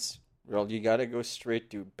friends? Well, you gotta go straight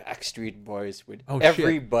to Backstreet Boys with Oh, shit.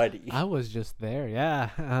 everybody. I was just there. Yeah.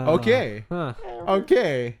 Okay. Huh.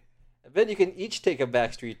 Okay. Then you can each take a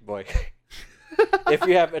Backstreet Boy. If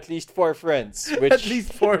you have at least 4 friends, which At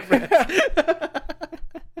least 4 friends.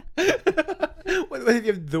 What if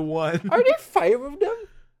you have the one? are there 5 of them?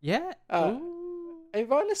 Yeah. Uh, I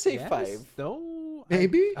want to say Yes. 5. No.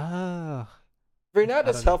 Maybe? They're not I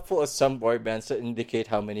as don't know. helpful as some boy bands that indicate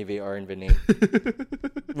how many they are in the name.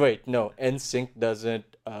 Wait, no, NSYNC doesn't.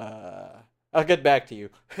 I'll get back to you.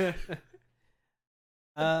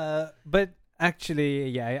 But actually,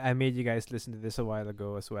 yeah, I made you guys listen to this a while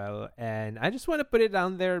ago as well, and I just want to put it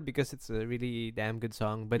down there because it's a really damn good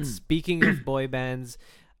song. But speaking of boy bands,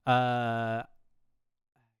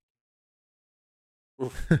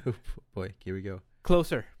 Boy, here we go.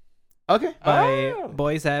 Closer Okay. by Oh.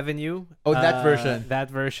 Boys Avenue. Oh, that version. That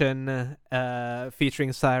version,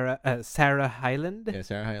 featuring Sarah Hyland. Yeah,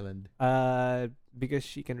 Sarah Hyland. Because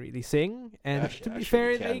she can really sing, and Yeah, to be she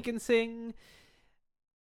fair, can. they can sing.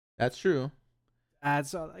 That's true.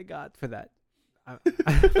 That's all I got for that. I'm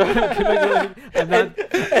End, not.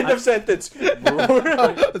 end of sentence.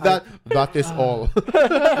 that is all.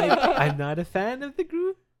 I'm not a fan of the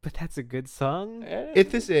group, but that's a good song.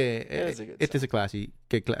 It is is a good classy,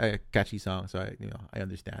 catchy song. So I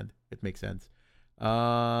understand. It makes sense.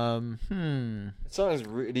 The song is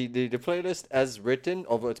the playlist as written,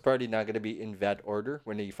 although it's probably not going to be in that order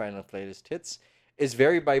when the final playlist hits, is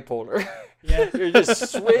very bipolar. Yeah. You're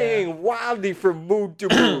just swaying wildly from mood to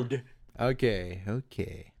mood. Okay.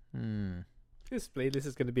 This playlist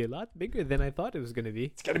is going to be a lot bigger than I thought it was going to be.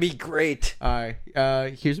 It's going to be great. All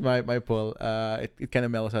right. Here's my poll. It kind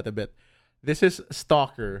of mellows out a bit. This is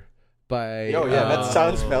Stalker by Oh, yeah, that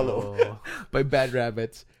sounds mellow. by Bad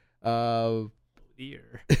Rabbits.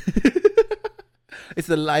 dear. It's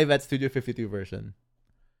the live at Studio 52 version.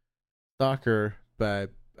 Stalker by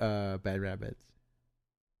Bad Rabbits.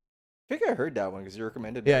 I think I heard that one because you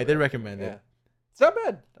recommended it. Yeah, I did recommend it. It's not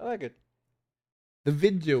bad. I like it. The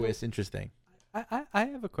video is interesting. I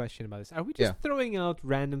have a question about this. Are we just throwing out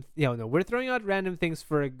random? No, we're throwing out random things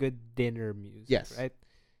for a good dinner music. Yes. Right.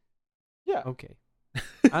 Yeah. Okay.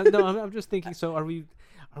 No, I'm just thinking. So are we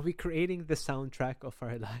creating the soundtrack of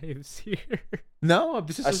our lives here? No,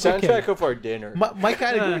 this is a soundtrack of our dinner. My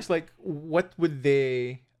category is like, what could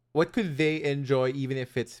they enjoy even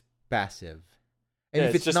if it's passive, and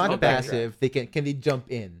if it's not passive, they can they jump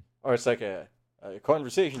in, or it's like a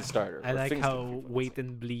conversation starter. I like how Wait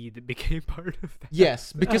and Bleed became part of that.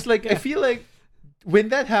 Yes, because I feel like when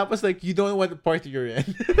that happens, like you don't know what party you're in.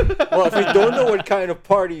 Well, if you don't know what kind of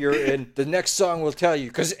party you're in, the next song will tell you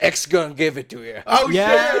because X gonna give it to you. Oh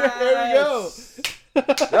yeah, there we go.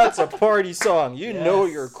 That's a party song. You know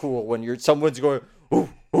you're cool when someone's going ooh,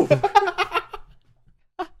 ooh.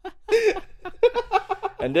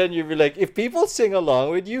 And then you'll be like, if people sing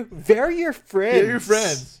along with you, they're your friends. They're your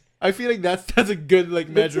friends. I feel like that's a good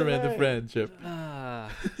measurement of friendship.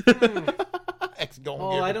 X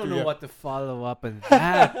I don't know what to follow up on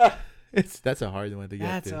that. That's a hard one to get.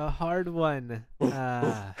 That's a hard one.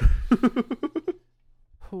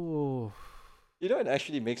 Ooh. You know, it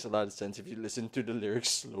actually makes a lot of sense if you listen to the lyrics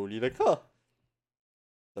slowly. Like, it's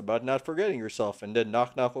about not forgetting yourself. And then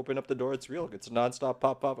knock, knock, open up the door. It's real. It's a nonstop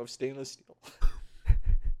pop of stainless steel.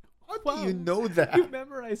 How do you know that? You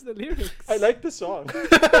memorized the lyrics. I like the song.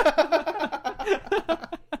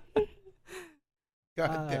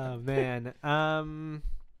 God damn. Oh, man. I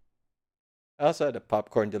also had a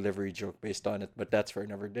popcorn delivery joke based on it, but that's for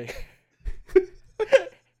another day.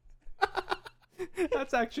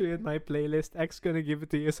 That's actually in my playlist. X gonna give it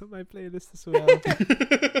to you. It's on my playlist as well.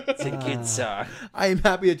 It's a good song. I'm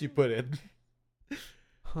happy that you put it.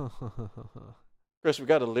 Chris, we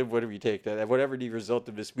gotta live whatever you take. That whatever the result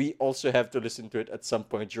of this, we also have to listen to it at some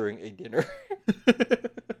point during a dinner.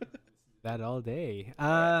 That all day.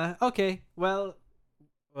 Okay. Well,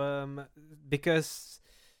 because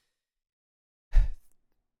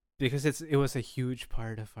it was a huge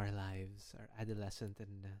part of our lives, our adolescent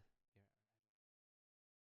and.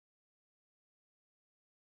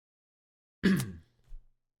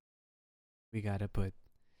 We gotta put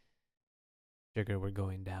Sugar We're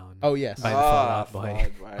Going Down. Oh yes. By the Fall Out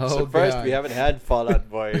Boy. I'm surprised we haven't had Fall Out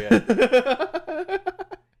Boy yet.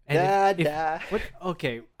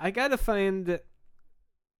 Okay, I gotta find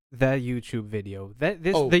the YouTube video. The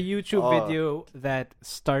YouTube video that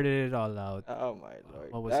started it all out. Oh my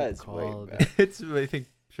lord. What was it called? It's I think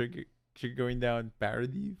Sugar Going Down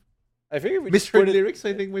parody. I think we misheard lyrics.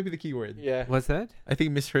 I think might be the keyword. Yeah. What's that? I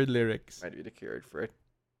think misheard lyrics might be the keyword for it.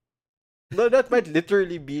 No, that might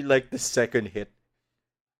literally be like the second hit.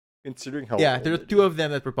 Considering how there are two of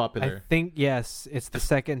them that were popular. I think yes, it's the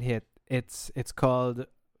second hit. It's called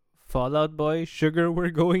Fall Out Boy, Sugar We're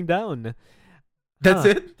Going Down. That's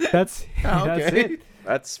it? That's okay. it.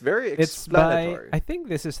 That's very explanatory. I think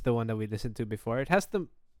this is the one that we listened to before. It has the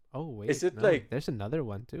wait. Is it like there's another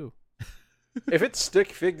one too. If it's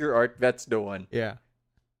stick figure art, that's the one. Yeah.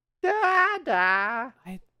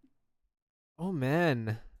 Oh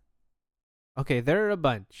man. Okay, there are a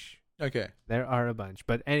bunch. Okay. There are a bunch.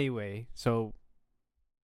 But anyway, so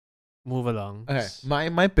move along. Okay.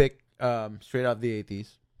 My pick, straight out of the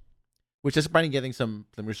 80s, which is finally getting some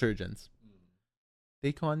resurgence.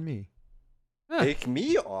 Take On Me. Take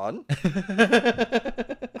me on?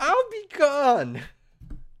 I'll be gone.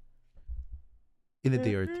 In a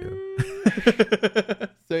day or two.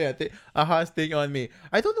 So yeah, Aha's Take On Me.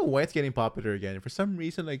 I don't know why it's getting popular again. For some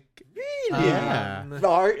reason, like really, yeah,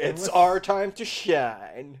 it's our time to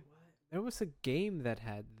shine. There was a game that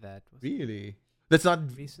had that. Really? That's not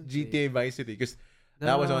recently. GTA Vice City because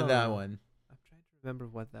that was on that one. I'm trying to remember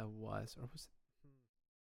what that was, or was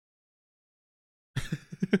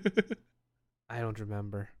it? I don't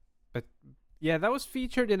remember, but yeah, that was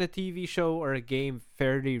featured in a TV show or a game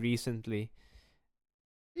fairly recently.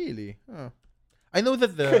 Really? Oh. I know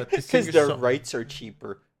that the because the rights are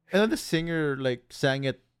cheaper. I know the singer like sang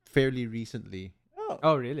it fairly recently.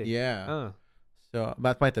 Oh, really? Yeah. Oh. So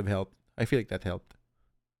that might have helped. I feel like that helped.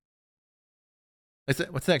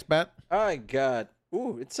 What's next, Pat? I got.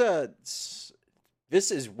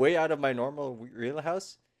 This is way out of my normal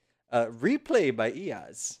wheelhouse. Replay by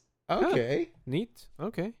Iaz. Okay. Neat.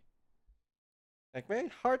 Okay. Like my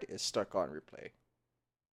heart is stuck on Replay.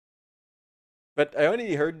 But I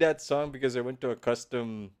only heard that song because I went to a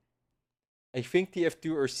custom I think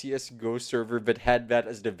TF2 or CS:GO server, but had that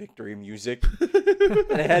as the victory music,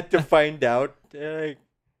 and I had to find out.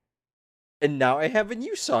 And now I have a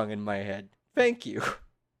new song in my head. Thank you.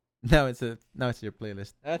 Now it's your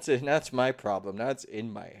playlist. That's it. That's my problem. Now it's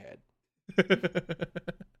in my head.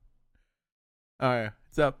 All right,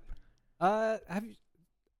 what's up?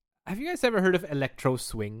 Have you guys ever heard of electro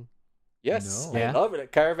swing? Yes, No. I Yeah. love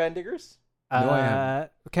it. Caravan Diggers. No, I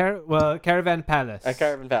haven't. Caravan Palace.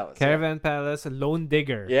 Caravan Palace. Caravan Palace, Lone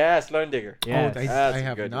Digger. Yes, Lone Digger. Yes. Oh, That's I a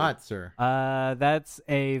have good not, sir. That's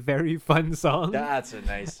a very fun song. That's a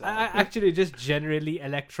nice song. Actually, just generally,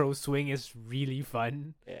 electro swing is really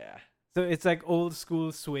fun. Yeah. So it's like old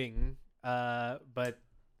school swing, but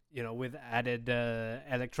with added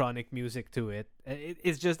electronic music to it.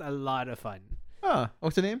 It's just a lot of fun.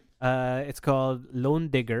 What's the name? It's called Lone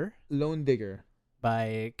Digger Lone Digger.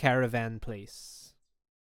 by Caravan Place.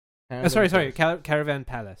 Caravan Sorry, Palace. Caravan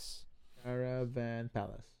Palace. Caravan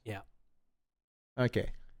Palace. Yeah.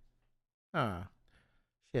 Okay.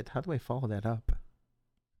 Shit. How do I follow that up?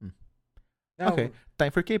 Now- Okay,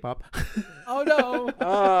 time for K-pop. Oh no!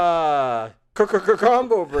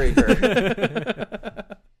 Combo breaker.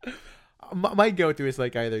 My go-to is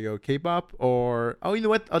like either go K-pop or you know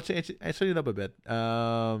what? I'll change it up a bit.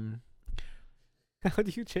 How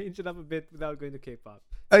do you change it up a bit without going to K-pop?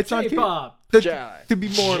 It's not K-pop. to be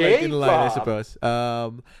more like in line, I J-pop. suppose.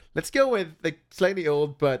 Let's go with like slightly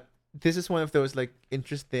old, but this is one of those like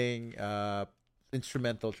interesting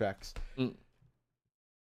instrumental tracks. Mm.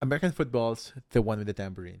 American Football's The One with the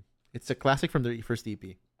Tambourine. It's a classic from their first EP.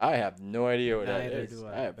 I have no idea what that Neither is. do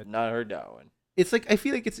I, I have but- not heard that one. It's like I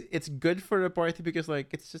feel like it's good for a party because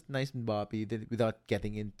like it's just nice and boppy without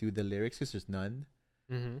getting into the lyrics because there's none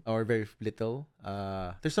Mm-hmm. or very little.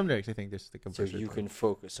 There's some lyrics I think there's like a So verse or you two. can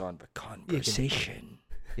focus on the conversation.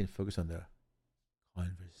 You can focus on the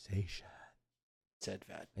conversation. Said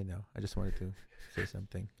that. I know. I just wanted to say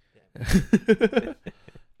something. Yeah.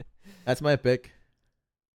 That's my pick.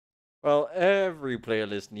 Well, every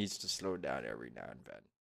playlist needs to slow down every now and then,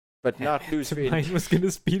 but not lose faith. Mine was gonna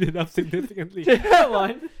speed it up significantly. Come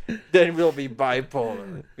on. Then we'll be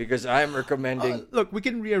bipolar because I'm recommending. Look, we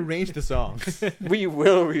can rearrange the songs. We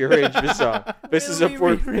will rearrange the song. This is a Will we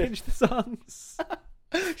fourth. rearrange the songs.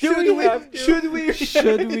 Should we we? have to? Should we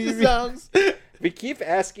rearrange the songs? We keep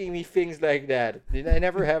asking me things like that, and I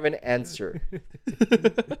never have an answer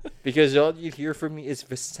because all you hear from me is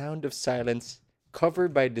the sound of silence,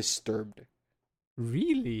 covered by Disturbed.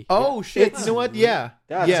 Really? Oh shit! You know what? Yeah.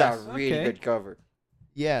 That's yes. a really Okay. good cover.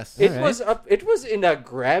 Yes. It Alright. was up. It was in a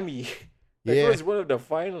Grammy. It Yeah. was one of the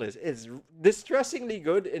finalists. It's distressingly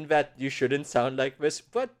good in that you shouldn't sound like this,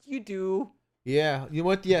 but you do. Yeah. You know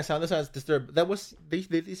what? Yeah. Sound Sounds Disturbed. That was they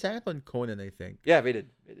sang it on Conan, I think, Yeah, they did.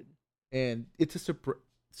 They did. and it's a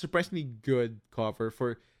surprisingly good cover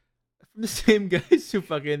from the same guys who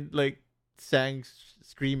fucking like sang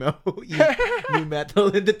screamo new metal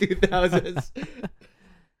in the 2000s.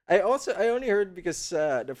 I only heard because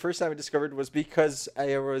the first time I discovered was because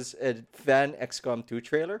I was a fan XCOM 2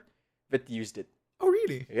 trailer that used it. Oh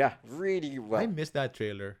really? Yeah, really well. I missed that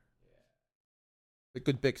trailer. But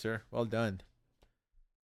good pick, sir. Well done.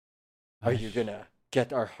 Are you gonna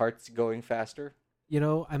get our hearts going faster?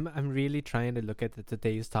 I'm really trying to look at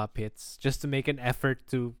today's top hits just to make an effort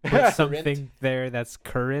to put something there that's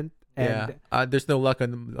current. And Yeah. There's no luck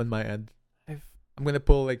on my end. I've I'm gonna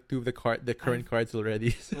pull like two of the current cards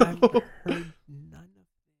already. So. I've heard none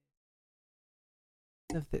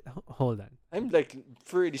of it. Hold on. I'm like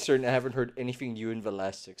pretty certain I haven't heard anything new in the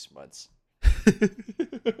last 6 months.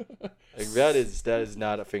 Like that is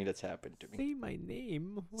not a thing that's happened to me. Say my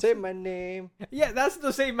name. Say my name. Yeah, that's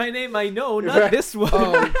the Say My Name I know, not this one.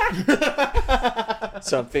 Oh.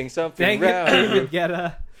 Something Dang round. it,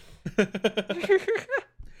 Geta.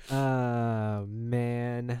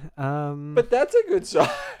 Man. But that's a good song.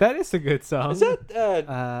 That is a good song. Is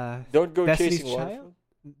that Don't Go Destiny's Chasing Child? Waterfall?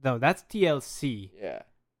 No, that's TLC. Yeah.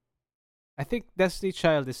 I think Destiny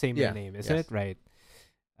Child is Say My Yeah, Name, isn't yes. it? Right.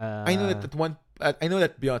 I know that I know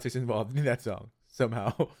that Beyonce's involved in that song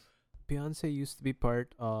somehow. Beyonce used to be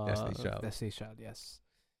part of Destiny's Child. Destiny's Child, yes.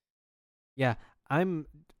 Yeah, hang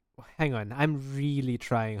on. I'm really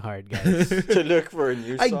trying hard, guys. To look for a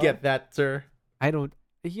new I song. get that, sir. I don't.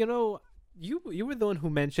 You were the one who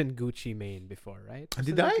mentioned Gucci Mane before, right? Did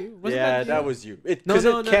Wasn't that I? you? Wasn't Yeah, you? that was you. No, Because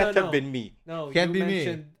no, it no, can't no, have no. been me. No, Can't you be me.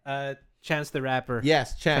 mentioned Chance the Rapper.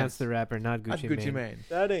 Yes, Chance Chance. the Rapper, not Not Gucci, Gucci Mane. Mane.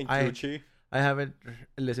 That ain't I- Gucci. I haven't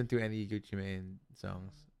listened to any Gucci Mane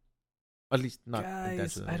songs. At least not Guys,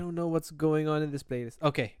 intentionally. I don't know what's going on in this playlist.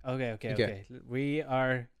 Okay. Okay. We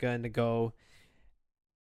are gonna go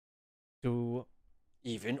to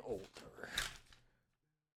Even older.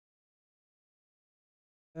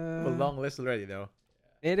 A long list already, though.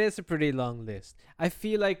 It is a pretty long list. I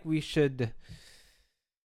feel like we should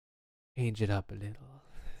change it up a little.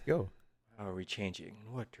 Go. How are we changing?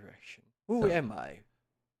 In what direction? Who am I?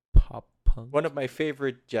 Pop punk. One of my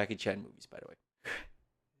favorite Jackie Chan movies, by the way.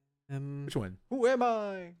 Which one? Who am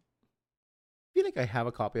I? I feel like I have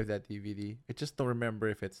a copy of that DVD. I just don't remember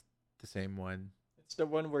if it's the same one. It's the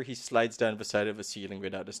one where he slides down the side of a ceiling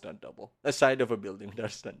without a stunt double. A side of a building without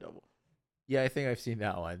a stunt double. Yeah, I think I've seen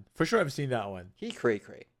that one. For sure, I've seen that one. He cray.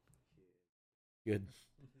 Good.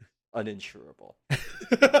 Uninsurable.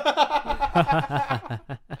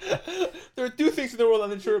 There are two things in the world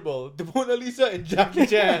uninsurable: the Mona Lisa and Jackie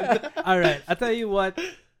Chan. All right, I'll tell you what.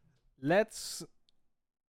 Let's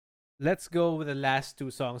go with the last two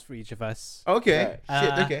songs for each of us. Okay.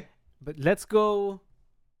 Alright. Shit. Okay. But let's go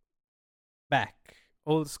back,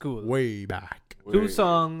 old school. Way back. Two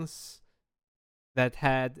songs that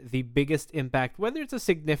had the biggest impact, whether it's a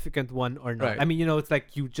significant one or not. Right. I mean, it's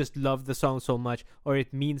like you just love the song so much, or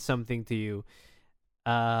it means something to you.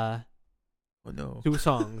 Oh no. Two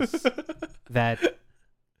songs that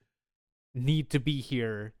need to be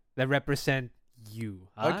here that represent you.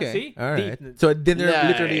 Huh? Okay. See? All right. Deep. So a dinner Nice.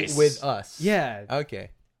 literally with us. Yeah. Okay.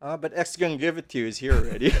 But X Gonna Give It To You is here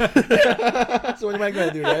already. So what am I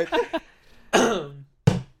gonna do, right?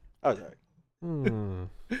 Oh, sorry.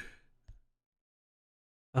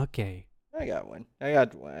 Okay. I got one. I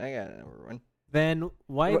got another one. Then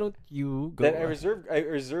why don't you go? Then I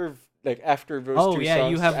reserve like after those Oh two yeah,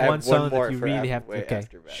 songs. you have I one song more that you for really have. way Okay.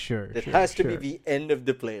 after that. Sure. It sure, has to sure. be the end of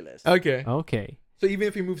the playlist. Okay. Okay. So even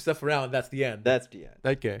if we move stuff around, that's the end. That's the end.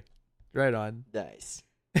 Okay. Right on. Nice.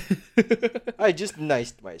 I just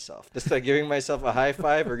niced myself. Just like giving myself a high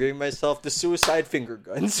five or giving myself the suicide finger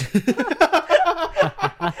guns.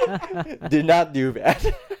 Do not do that.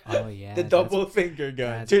 Oh yeah. The double finger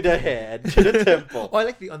gun. To the head, to the temple. Oh, I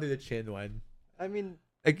like the under the chin one. I mean,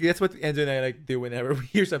 Like that's what Andrew and I like do whenever we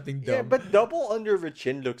hear something dumb. yeah, but double under the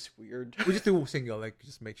chin looks weird. we just do single, like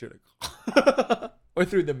just make sure like or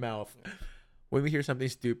through the mouth. When we hear something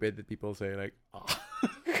stupid that people say like oh.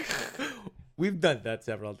 We've done that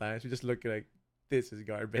several times. We just look like this is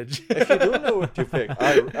garbage. If you don't know what to pick,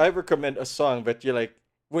 I recommend a song, but you like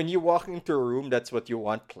when you walk into a room, that's what you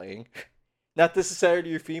want playing. Not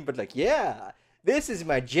necessarily your theme, but like, yeah, this is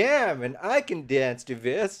my jam, and I can dance to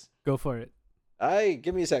this. Go for it.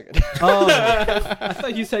 Give me a second. Oh, I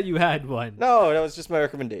thought you said you had one. No, that was just my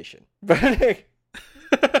recommendation. But like,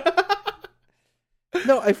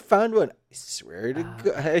 no, I found one.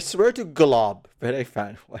 I swear to Glob, but I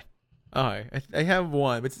found one. I have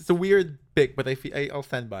one, but it's a weird pick, but I'll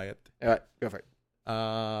stand by it. All right, go for it.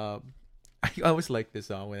 I always like this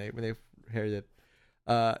song when I heard it.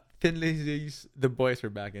 Thin Lizzy's "The Boys Are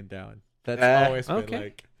Back in Town." That's always been okay.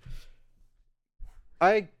 like.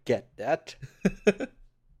 I get that.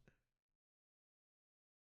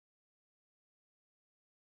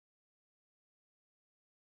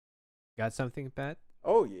 Got something, Pat?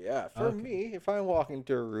 Oh yeah, for Okay. me, if I'm walking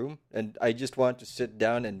into a room and I just want to sit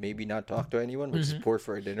down and maybe not talk to anyone, which is poor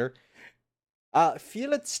for a dinner.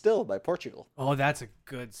 Feel It Still by Portugal. Oh, that's a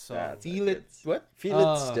good song. That's Feel it. What? Feel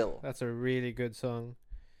It Still. That's a really good song.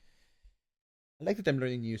 I like that I'm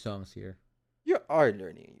learning new songs here. You are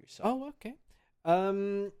learning your song. Oh, okay.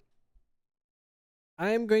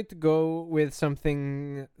 I'm going to go with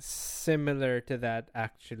something similar to that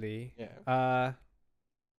actually. Yeah.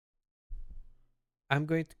 I'm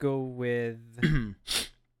going to go with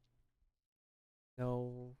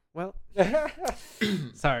no. Well,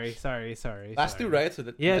 sorry. Last two, right? So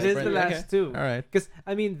that Yeah, it is right? the last Okay. two. All right. Because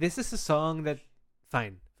I mean, this is a song that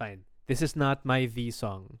fine. This is not my the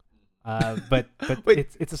song, but Wait.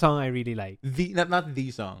 it's a song I really like. The not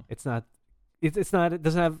the song. It's not. It's not. It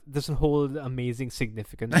doesn't hold amazing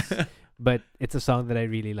significance, but it's a song that I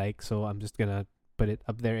really like. So I'm just gonna put it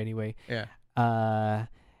up there anyway. Yeah.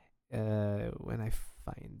 When I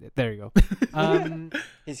find it, there you go.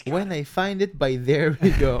 He's got When I find it, by there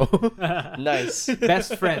we go. nice.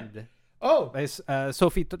 Best Friend Oh. by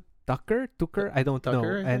Sophie Tucker. I don't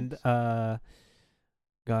Tucker, know. I And guess.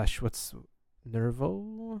 gosh, what's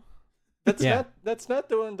Nervo? That's Yeah. not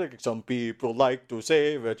the one that some people like to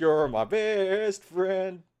say that you're my best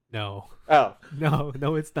friend. No, Oh,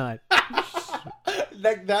 no, it's not.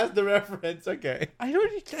 Like that's the reference. Okay. I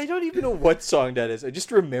don't even know what song that is. I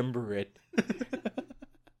just remember it.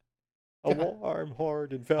 A warm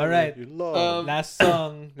heart and family All right. love.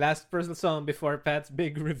 Last personal song before Pat's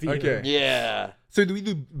big reveal. Okay. Yeah. So do we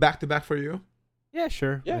do back to back for you? Yeah,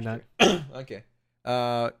 sure. Yeah. Why not? Okay.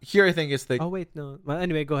 Here I think it's like Oh wait, no. Well,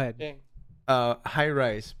 anyway, go ahead. Yeah. High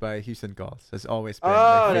Rise by Houston Calls has always been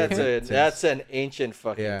Oh, my that's favorite. it. That's an ancient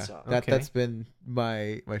fucking yeah. song. Okay. That's been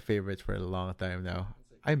my favorite for a long time now.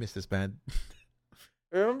 I miss this band.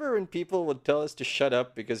 Remember when people would tell us to shut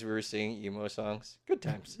up because we were singing emo songs? Good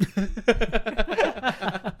times.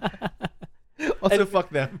 Also, And- fuck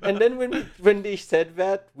them. And then when they said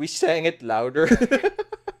that, we sang it louder.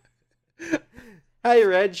 Hi,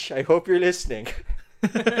 Reg. I hope you're listening.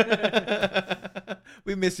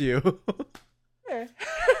 We miss you. Eh.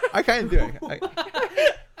 I kind of do.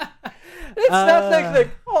 It's not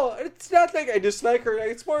it's not like I dislike her. Like,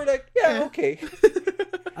 it's more like, yeah, okay.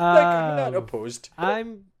 Like, I'm not opposed.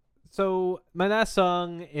 So my last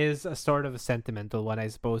song is a sort of a sentimental one, I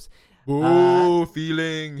suppose. Ooh,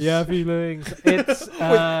 feelings. Feelings. It's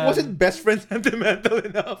Wait, wasn't Best Friend sentimental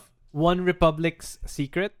enough? One Republic's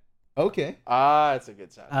Secret. Okay. Ah, it's a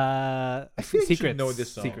good song. feel like you should Secrets. know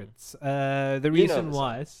this song. Secrets. The You know reason the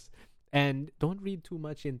song. was, and don't read too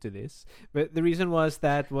much into this, but the reason was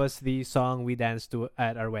that was the song we danced to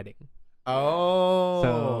at our wedding. Oh,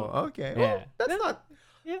 So, okay. yeah. Well, that's not.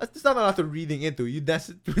 Yeah. That's not a lot of reading into. You dance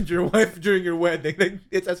it with your wife during your wedding. Like,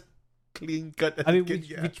 it's as clean cut as I mean, it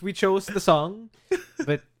can get. we chose the song,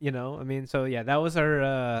 but so yeah, that was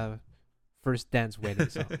our first dance wedding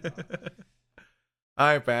song. All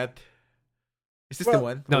right, Pat. Is this Well, the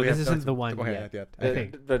one? no, We this have isn't not- the one Okay, yet. not yet. I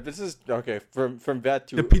think. But this is okay from that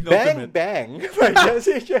to The Bang penultimate. Bang by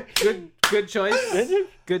Jesse J. Good choice.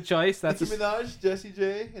 Good choice. That's Nicki Minaj, Jessie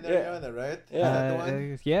J, and Yeah. Ariana, right? Yeah. Is that the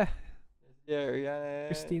one? yeah. Yeah, Rihanna.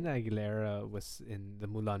 Christina Aguilera was in the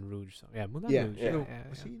Moulin Rouge song. Yeah, Moulin Yeah. Rouge. Yeah. No, yeah,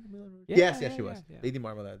 was yeah. she in the Moulin Rouge? Yeah, Yes, yeah, she was. yeah. Lady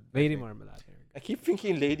Marmalade. I Lady think. Marmalade. There I keep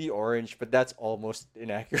thinking Lady Orange, but that's almost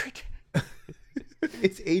inaccurate.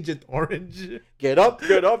 It's Agent Orange. Get up,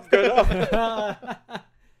 get up, get up. we go.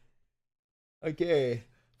 Okay.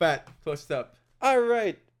 Pat, close it up. All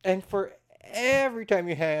right. And for every time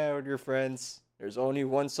you hang out with your friends, there's only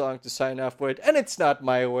one song to sign off with, and it's not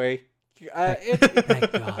My Way.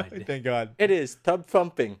 Thank God. Thank God. It is Tub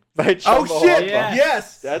Thumping by Oh Chumbawamba. shit! Yeah.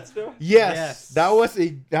 Yes. That's the Yes. Yes. That was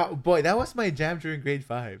that was my jam during grade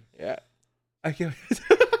 5. yeah. I can't.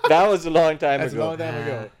 That was a long time That's a ago. long time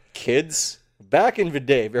ago. Kids, back in the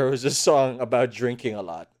day, there was a song about drinking a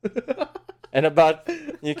lot, and about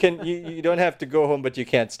you don't have to go home, but you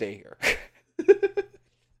can't stay here.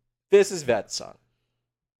 This is that song.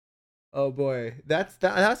 Oh boy, that's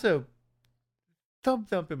a Thump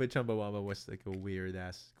Thumping by Chumbawamba was like a weird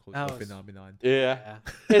ass cultural That was- phenomenon. Yeah.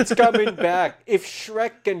 Yeah. It's coming back. If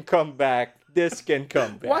Shrek can come back, this can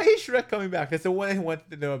come back. Why is Shrek coming back? That's the one I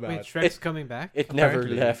wanted to know about. Wait, Shrek's coming back? It never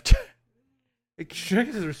Apparently. left. Like, Shrek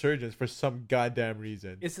is a resurgence for some goddamn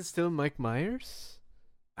reason. Is it still Mike Myers?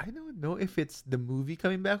 I don't know if it's the movie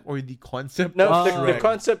coming back or the concept No, of the Shrek.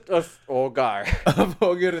 concept of Ogar. Of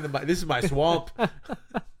Hogan and this is my swamp.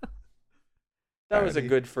 That was a Apparently.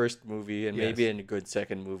 good first movie and maybe Yes. a good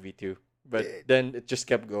second movie too. But Eh. then it just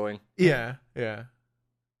kept going. Yeah, yeah.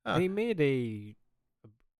 Huh. They made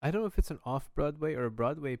I don't know if it's an off-Broadway or a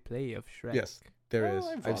Broadway play of Shrek. Yes, there Oh, is.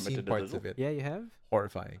 I I've seen vomited a parts little. of it. Yeah, you have?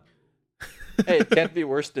 Horrifying. Hey, it can't be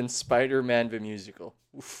worse than Spider-Man the musical.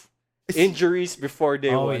 Oof. Injuries before day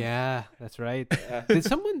Oh, one. yeah. That's right. Yeah. Did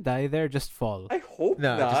someone die there? Just fall? I hope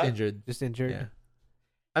No, not. just injured. Just injured? Yeah.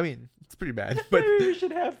 I mean, it's pretty bad, but Maybe we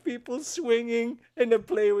should have people swinging in a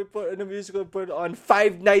play we put in a musical we put on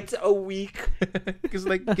 5 nights a week. because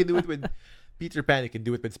like you can do it with Peter Pan, you can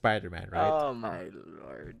do it with Spider-Man, right? Oh my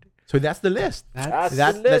lord. So that's the list. That's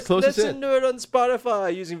That- the that list. closes Listen to it on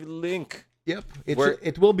Spotify using the link. Yep. Where-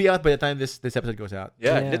 It will be out by the time this episode goes out.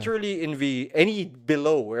 Yeah, Yeah. literally in the any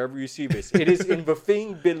below wherever you see this. It is in the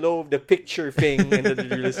thing below the picture thing and that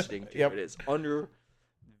you're listening to. Yep. It is under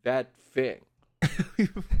that thing.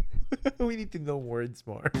 We need to know words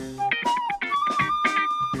more.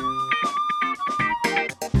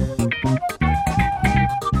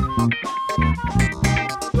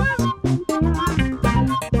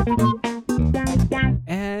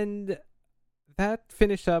 And that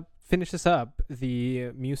finishes up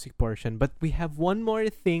the music portion, but we have one more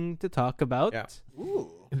thing to talk about. Yeah. Ooh.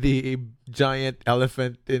 The giant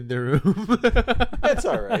elephant in the room. That's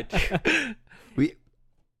all right. We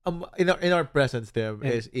in our presence, Tim,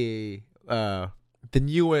 Yeah. is the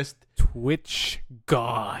newest Twitch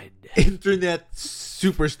God. internet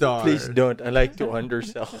superstar. Please don't. I like to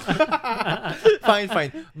undersell.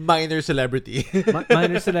 fine. Minor celebrity.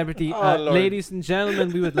 Minor celebrity. Oh, Lord. Ladies and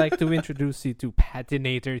gentlemen, we would like to introduce you to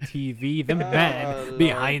Patinator TV, the man Lord.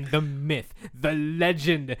 behind the myth, the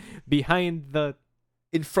legend behind the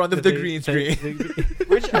In front of the green screen.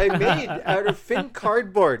 Which I made out of thin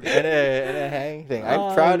cardboard and a hang thing.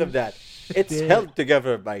 I'm proud of that. It's held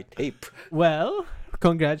together by tape. Well,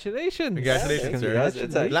 congratulations. Congratulations, sir.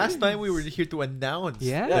 Congratulations. Last time we were here to announce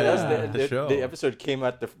Yeah. Yeah, that was the show. the episode came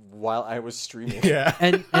out while I was streaming. Yeah.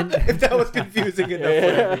 And if that was confusing enough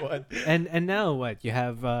for everyone. and now what? You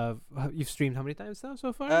have you've streamed how many times now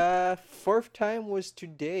so far? Fourth time was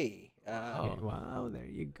today. Wow, there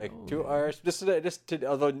you go. Like 2 hours.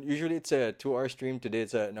 Although usually it's a 2-hour stream, today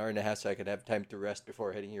it's an hour and a half, so I could have time to rest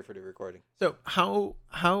before heading here for the recording. So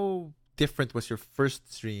how different was your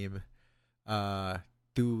first stream to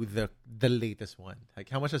the latest one? Like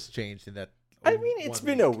how much has changed in that? I mean, it's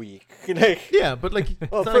been a week. Like, yeah, but like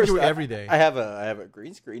well, it's not like first you were every day. I have a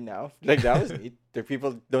green screen now. Like that was neat. The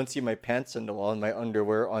people don't see my pants on the wall and my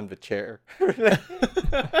underwear on the chair.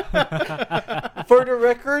 For the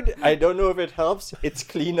record, I don't know if it helps. It's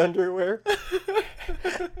clean underwear.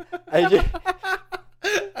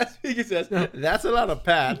 As Piggy says, that's a lot of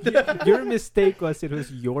pad. Your mistake was it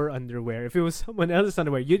was your underwear. If it was someone else's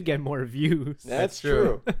underwear, you'd get more views. That's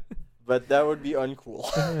true. But that would be uncool.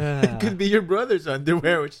 It could be your brother's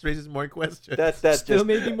underwear, which raises more questions. That's Still just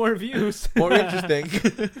maybe more views. More interesting.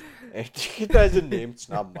 it has a name. It's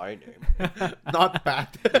not my name. Not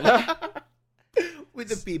Pat. With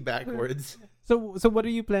the P backwards. So what are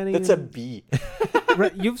you planning? That's a B.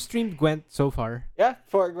 Right, you've streamed Gwent so far. Yeah,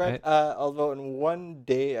 for Grant. Right. Although in one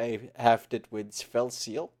day I halved it with Spell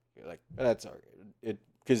Seal. You're like, that's alright.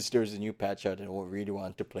 Because there's a new patch out and I really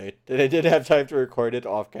want to play it. And I didn't have time to record it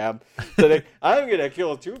off cam. So like, I'm gonna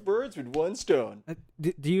kill 2 birds with 1 stone.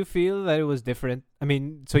 Do you feel that it was different? I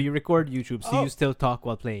mean, so you record YouTube, so Oh. you still talk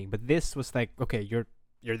while playing, but this was like, okay, you're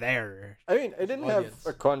there. I mean, I didn't Audience.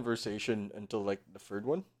 have a conversation until like the 3rd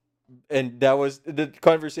one. And that was the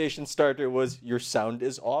conversation starter was your sound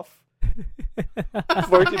is off.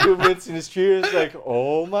 42 minutes in the stream is like,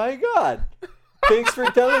 oh my god. Thanks for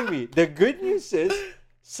telling me. The good news is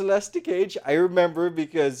Celeste Cage, I remember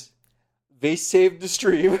because they saved the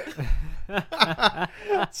stream.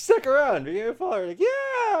 Stuck around, being a follower. Like,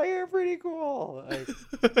 yeah, you're pretty cool. Like,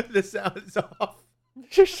 The sound is off.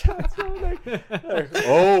 your sounds so like,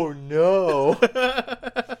 oh no.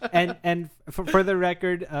 And for the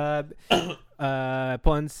record,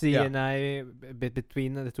 Ponzi Yeah. and I,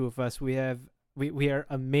 between the two of us, we are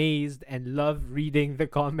amazed and love reading the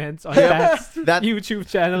comments on Pat's That- YouTube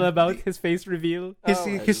channel about his face reveal. His Oh,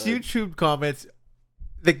 I love- YouTube comments,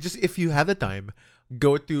 like just if you have the time,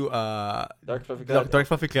 go to Dark Fluffy Cloud. Dark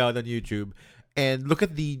Fluffy Cloud on YouTube and look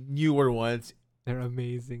at the newer ones. They're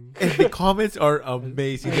amazing. And the comments are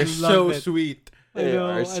amazing. I They're love so it. sweet. I They know,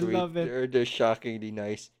 are I sweet. love it. They're shockingly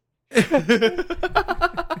nice.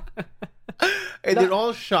 And they're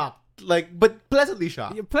all shocked, like, but pleasantly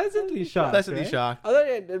shocked. You're pleasantly shocked. Pleasantly right? shocked.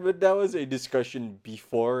 But that was a discussion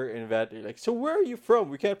before in that they're like, so where are you from?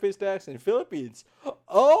 We can't place the accent. Philippines.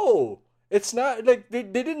 Oh, it's not like they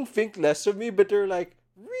didn't think less of me, but they're like,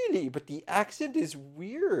 really? But the accent is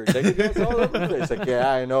weird. Like it goes all over the place. Like, yeah,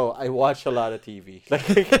 I know. I watch a lot of TV. Like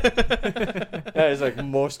that is like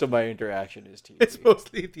most of my interaction is TV. It's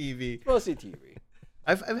mostly TV. mostly TV.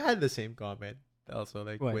 I've had the same comment also,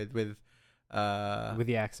 like What? with With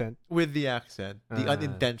the accent. with the accent, the Ah.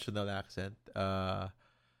 unintentional accent.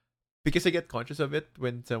 Because I get conscious of it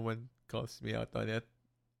when someone calls me out on it.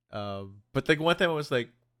 But like one time I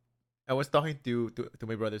was talking to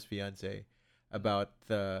my brother's fiance about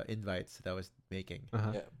the invites that I was making.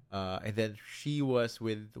 Uh-huh. Yeah. And then she was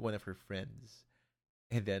with one of her friends.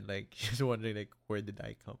 And then like she's wondering like where did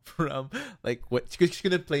I come from? Like what she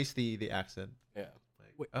couldn't place the accent. Yeah.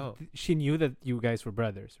 Like, oh. She knew that you guys were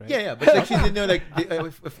brothers, right? Yeah, but like she didn't know like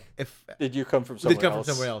if Did you come from did somewhere come else?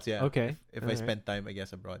 from somewhere else, yeah. Okay. If I Alright. spent time, I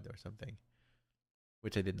guess, abroad or something.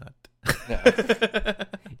 Which I did not. Yeah.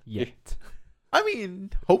 Yet. I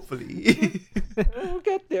mean, hopefully. We'll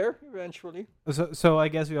get there eventually. So I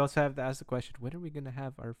guess we also have to ask the question: when are we gonna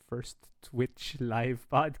have our first Twitch live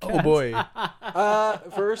podcast? Oh boy.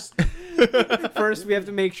 First, First, we have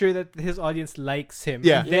to make sure that his audience likes him.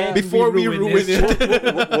 Yeah, Then before we ruin his it.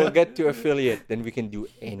 show. we'll get to affiliate, then we can do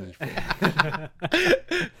anything.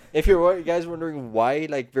 If you guys wondering why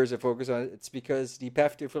like there's a focus on it, it's because the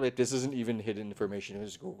path to affiliate, this isn't even hidden information.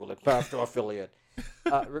 Just Google it. Path to affiliate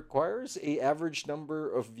requires a average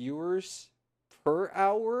number of viewers per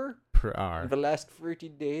hour Per in hour. the last 30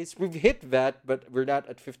 days. We've hit that, but we're not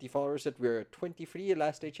at 50 followers yet. We're at 23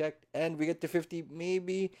 last I checked, and we get to 50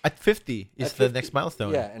 maybe. At 50 is At the 50, next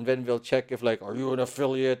milestone. Yeah, and then they'll check if like, are you an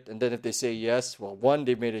affiliate? And then if they say yes, well, 1,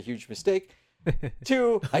 they made a huge mistake.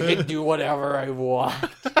 2, I can do whatever I want.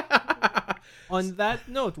 On that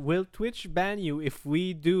note, will Twitch ban you if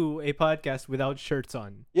we do a podcast without shirts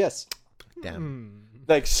on? Yes, Damn. Hmm.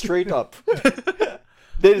 like straight up.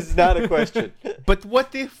 That is not a question. But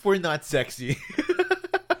what if we're not sexy?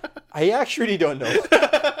 I actually don't know.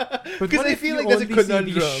 Because I feel like that's a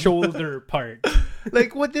conundrum. The shoulder part.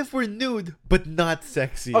 Like, what if we're nude but not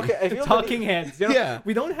sexy? Okay, I feel Talking heads. You know, Yeah.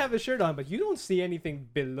 We don't have a shirt on, but you don't see anything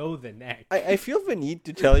below the neck. I feel the need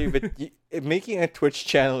to tell you, but making a Twitch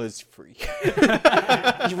channel is free.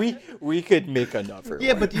 we could make another.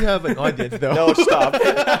 Yeah, one. but you have an audience, though. No, stop.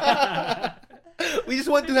 We just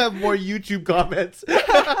want to have more YouTube comments.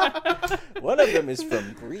 One of them is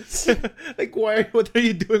from Greece. Like, what are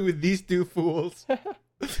you doing with these two fools?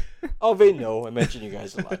 Oh, they know. I mention you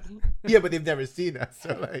guys a lot. Yeah, but they've never seen us.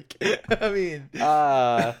 So, like, I mean,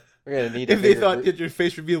 We're gonna need. if they thought that your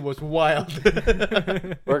face reveal was wild,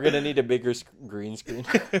 we're gonna need a bigger green screen.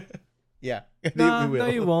 yeah, No, we will.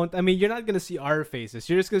 no, you won't. I mean, you're not gonna see our faces.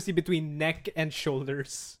 You're just gonna see between neck and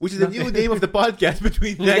shoulders. Which is the new name of the podcast,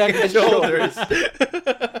 Between Neck and Shoulders.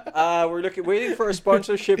 We're waiting for a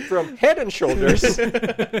sponsorship from Head and Shoulders.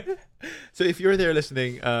 So if you're there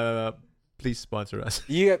listening, please sponsor us.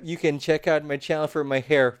 You can check out my channel for my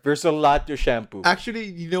hair. There's a lot to shampoo. Actually,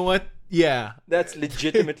 you know what? Yeah. That's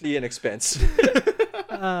legitimately an expense.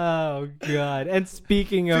 Oh god! And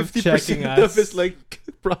speaking of 50% checking us, of his like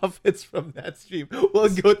profits from that stream will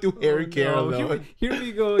go to hair care no. alone. Here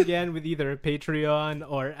we go again with either a Patreon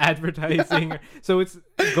or advertising. So it's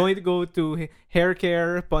going to go to hair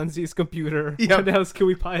care, Ponzi's computer. Yep. What else can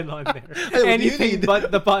we pile on there? Hey, what do you Anything need?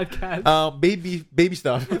 but the podcast. Baby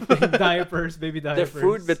stuff. Diapers, baby The diapers.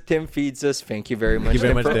 food that Tim feeds us. Thank you very much, you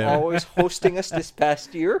very Tim, much, for Tim. always hosting us this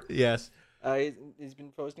past year. Yes. He's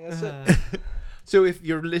been posting us. So if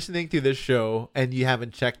you're listening to this show and you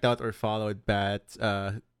haven't checked out or followed Bat's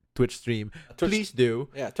Twitch stream, please do.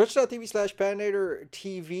 Yeah, twitch.tv/Panator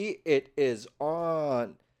TV. It is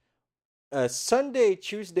on Sunday,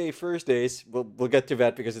 Tuesday, Thursdays. We'll get to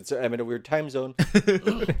that because I'm in a weird time zone.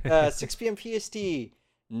 6 p.m. PST,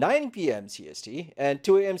 9 p.m. CST, and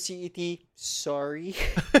 2 a.m. CET. Sorry.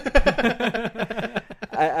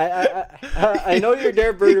 I know you're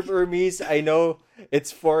there, Bird of Hermes. I know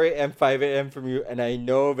it's 4 a.m., 5 a.m. from you, and I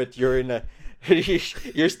know that you're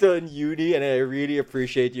still in uni, and I really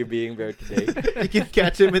appreciate you being there today. You can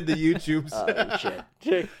catch him in the YouTubes. Oh,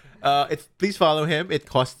 shit. Please follow him. It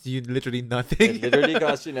costs you literally nothing. It literally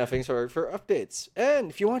costs you nothing for updates.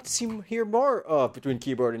 And if you want to hear more of Between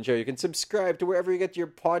Keyboard and Joe, you can subscribe to wherever you get your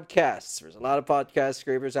podcasts. There's a lot of podcast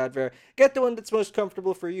scrapers out there. Get the one that's most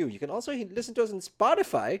comfortable for you. You can also listen to us on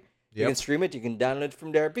Spotify. You can stream it. You can download it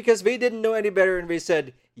from there because they didn't know any better and they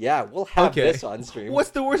said, yeah, we'll have this on stream.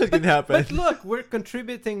 What's the worst that can happen? But look, we're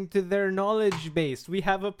contributing to their knowledge base. We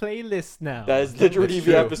have a playlist now. That is literally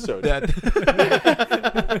the episode.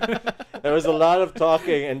 There was a lot of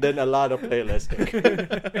talking and then a lot of playlisting.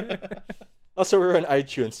 Also, we're on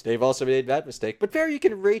iTunes. They've also made that mistake. But there, you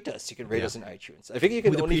can rate us. You can rate us on iTunes. I think you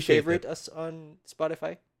can We'd only appreciate favorite it. us on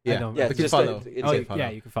Spotify. I don't Yeah, you it's can just follow. Yeah,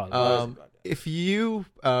 you can follow. If you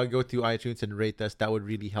go to iTunes and rate us, that would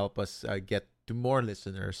really help us get to more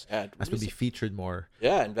listeners as we'll be featured more.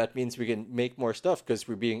 Yeah, and that means we can make more stuff because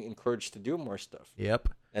we're being encouraged to do more stuff. Yep.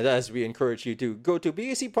 And as we encourage you to go to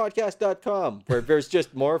bacpodcast.com where there's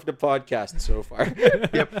just more of the podcast so far.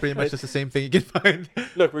 Yep, pretty much just the same thing you can find.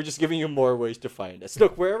 Look, we're just giving you more ways to find us.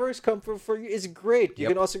 Look, wherever it's comfortable for you is great. You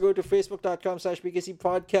can also go to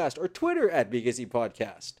facebook.com/BKC or Twitter @BKC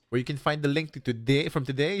Where you can find the link to today's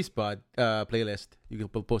playlist.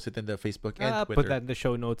 We'll post it in the Facebook and Twitter. Put that in the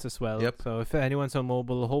show notes as well. Yep. So if anyone's on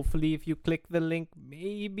mobile, hopefully if you click the link,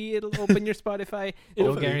 maybe it'll open your Spotify.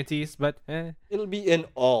 No guarantees, but it'll be in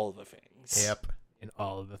all the things. Yep. in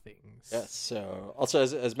all the things. Yes. So also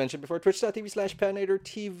as mentioned before, twitch.tv/Panator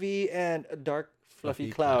TV and Dark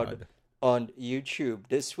Fluffy Cloud on YouTube.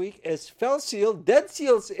 This week is Fell Seal. Dead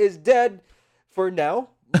Seals is dead for now,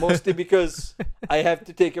 mostly because I have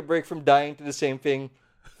to take a break from dying to the same thing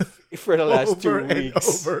for the last 2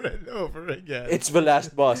 weeks. Over and over again. It's the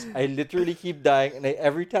last boss. I literally keep dying, and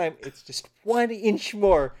every time it's just 1 inch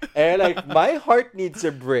more. And my heart needs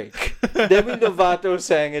a break. Demi Lovato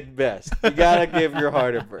sang it best. You gotta give your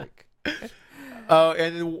heart a break.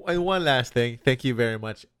 And one last thing. Thank you very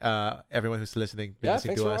much, everyone who's listening to us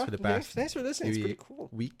for the past thanks for listening. It's pretty cool.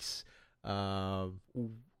 weeks.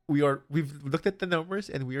 We've looked at the numbers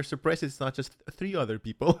and we are surprised it's not just 3 other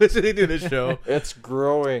people listening to the show. It's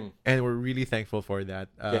growing, and we're really thankful for that.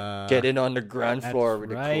 Get in on the ground floor with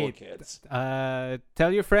the cool kids.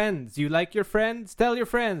 Tell your friends. You like your friends? Tell your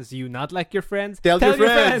friends. You not like your friends? Tell your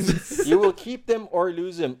friends. You will keep them or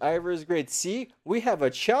lose them. Ivor is great. See, we have a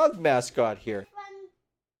child mascot here.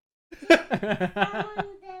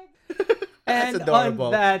 And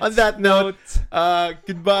adorable. On that note,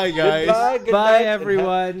 goodbye, guys. Goodbye, good bye night,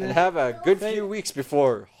 everyone. and have a good few weeks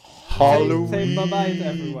before Halloween. Say bye-bye to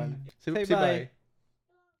everyone. Say Say bye.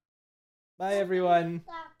 Bye everyone.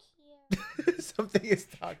 Something is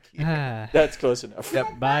stuck here. That's close enough.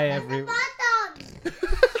 Yep. Bye everyone.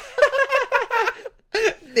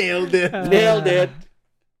 Nailed it. Nailed it.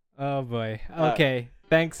 Oh boy. Okay.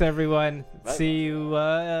 Thanks everyone. Bye. See you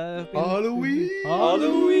Halloween.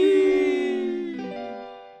 Halloween.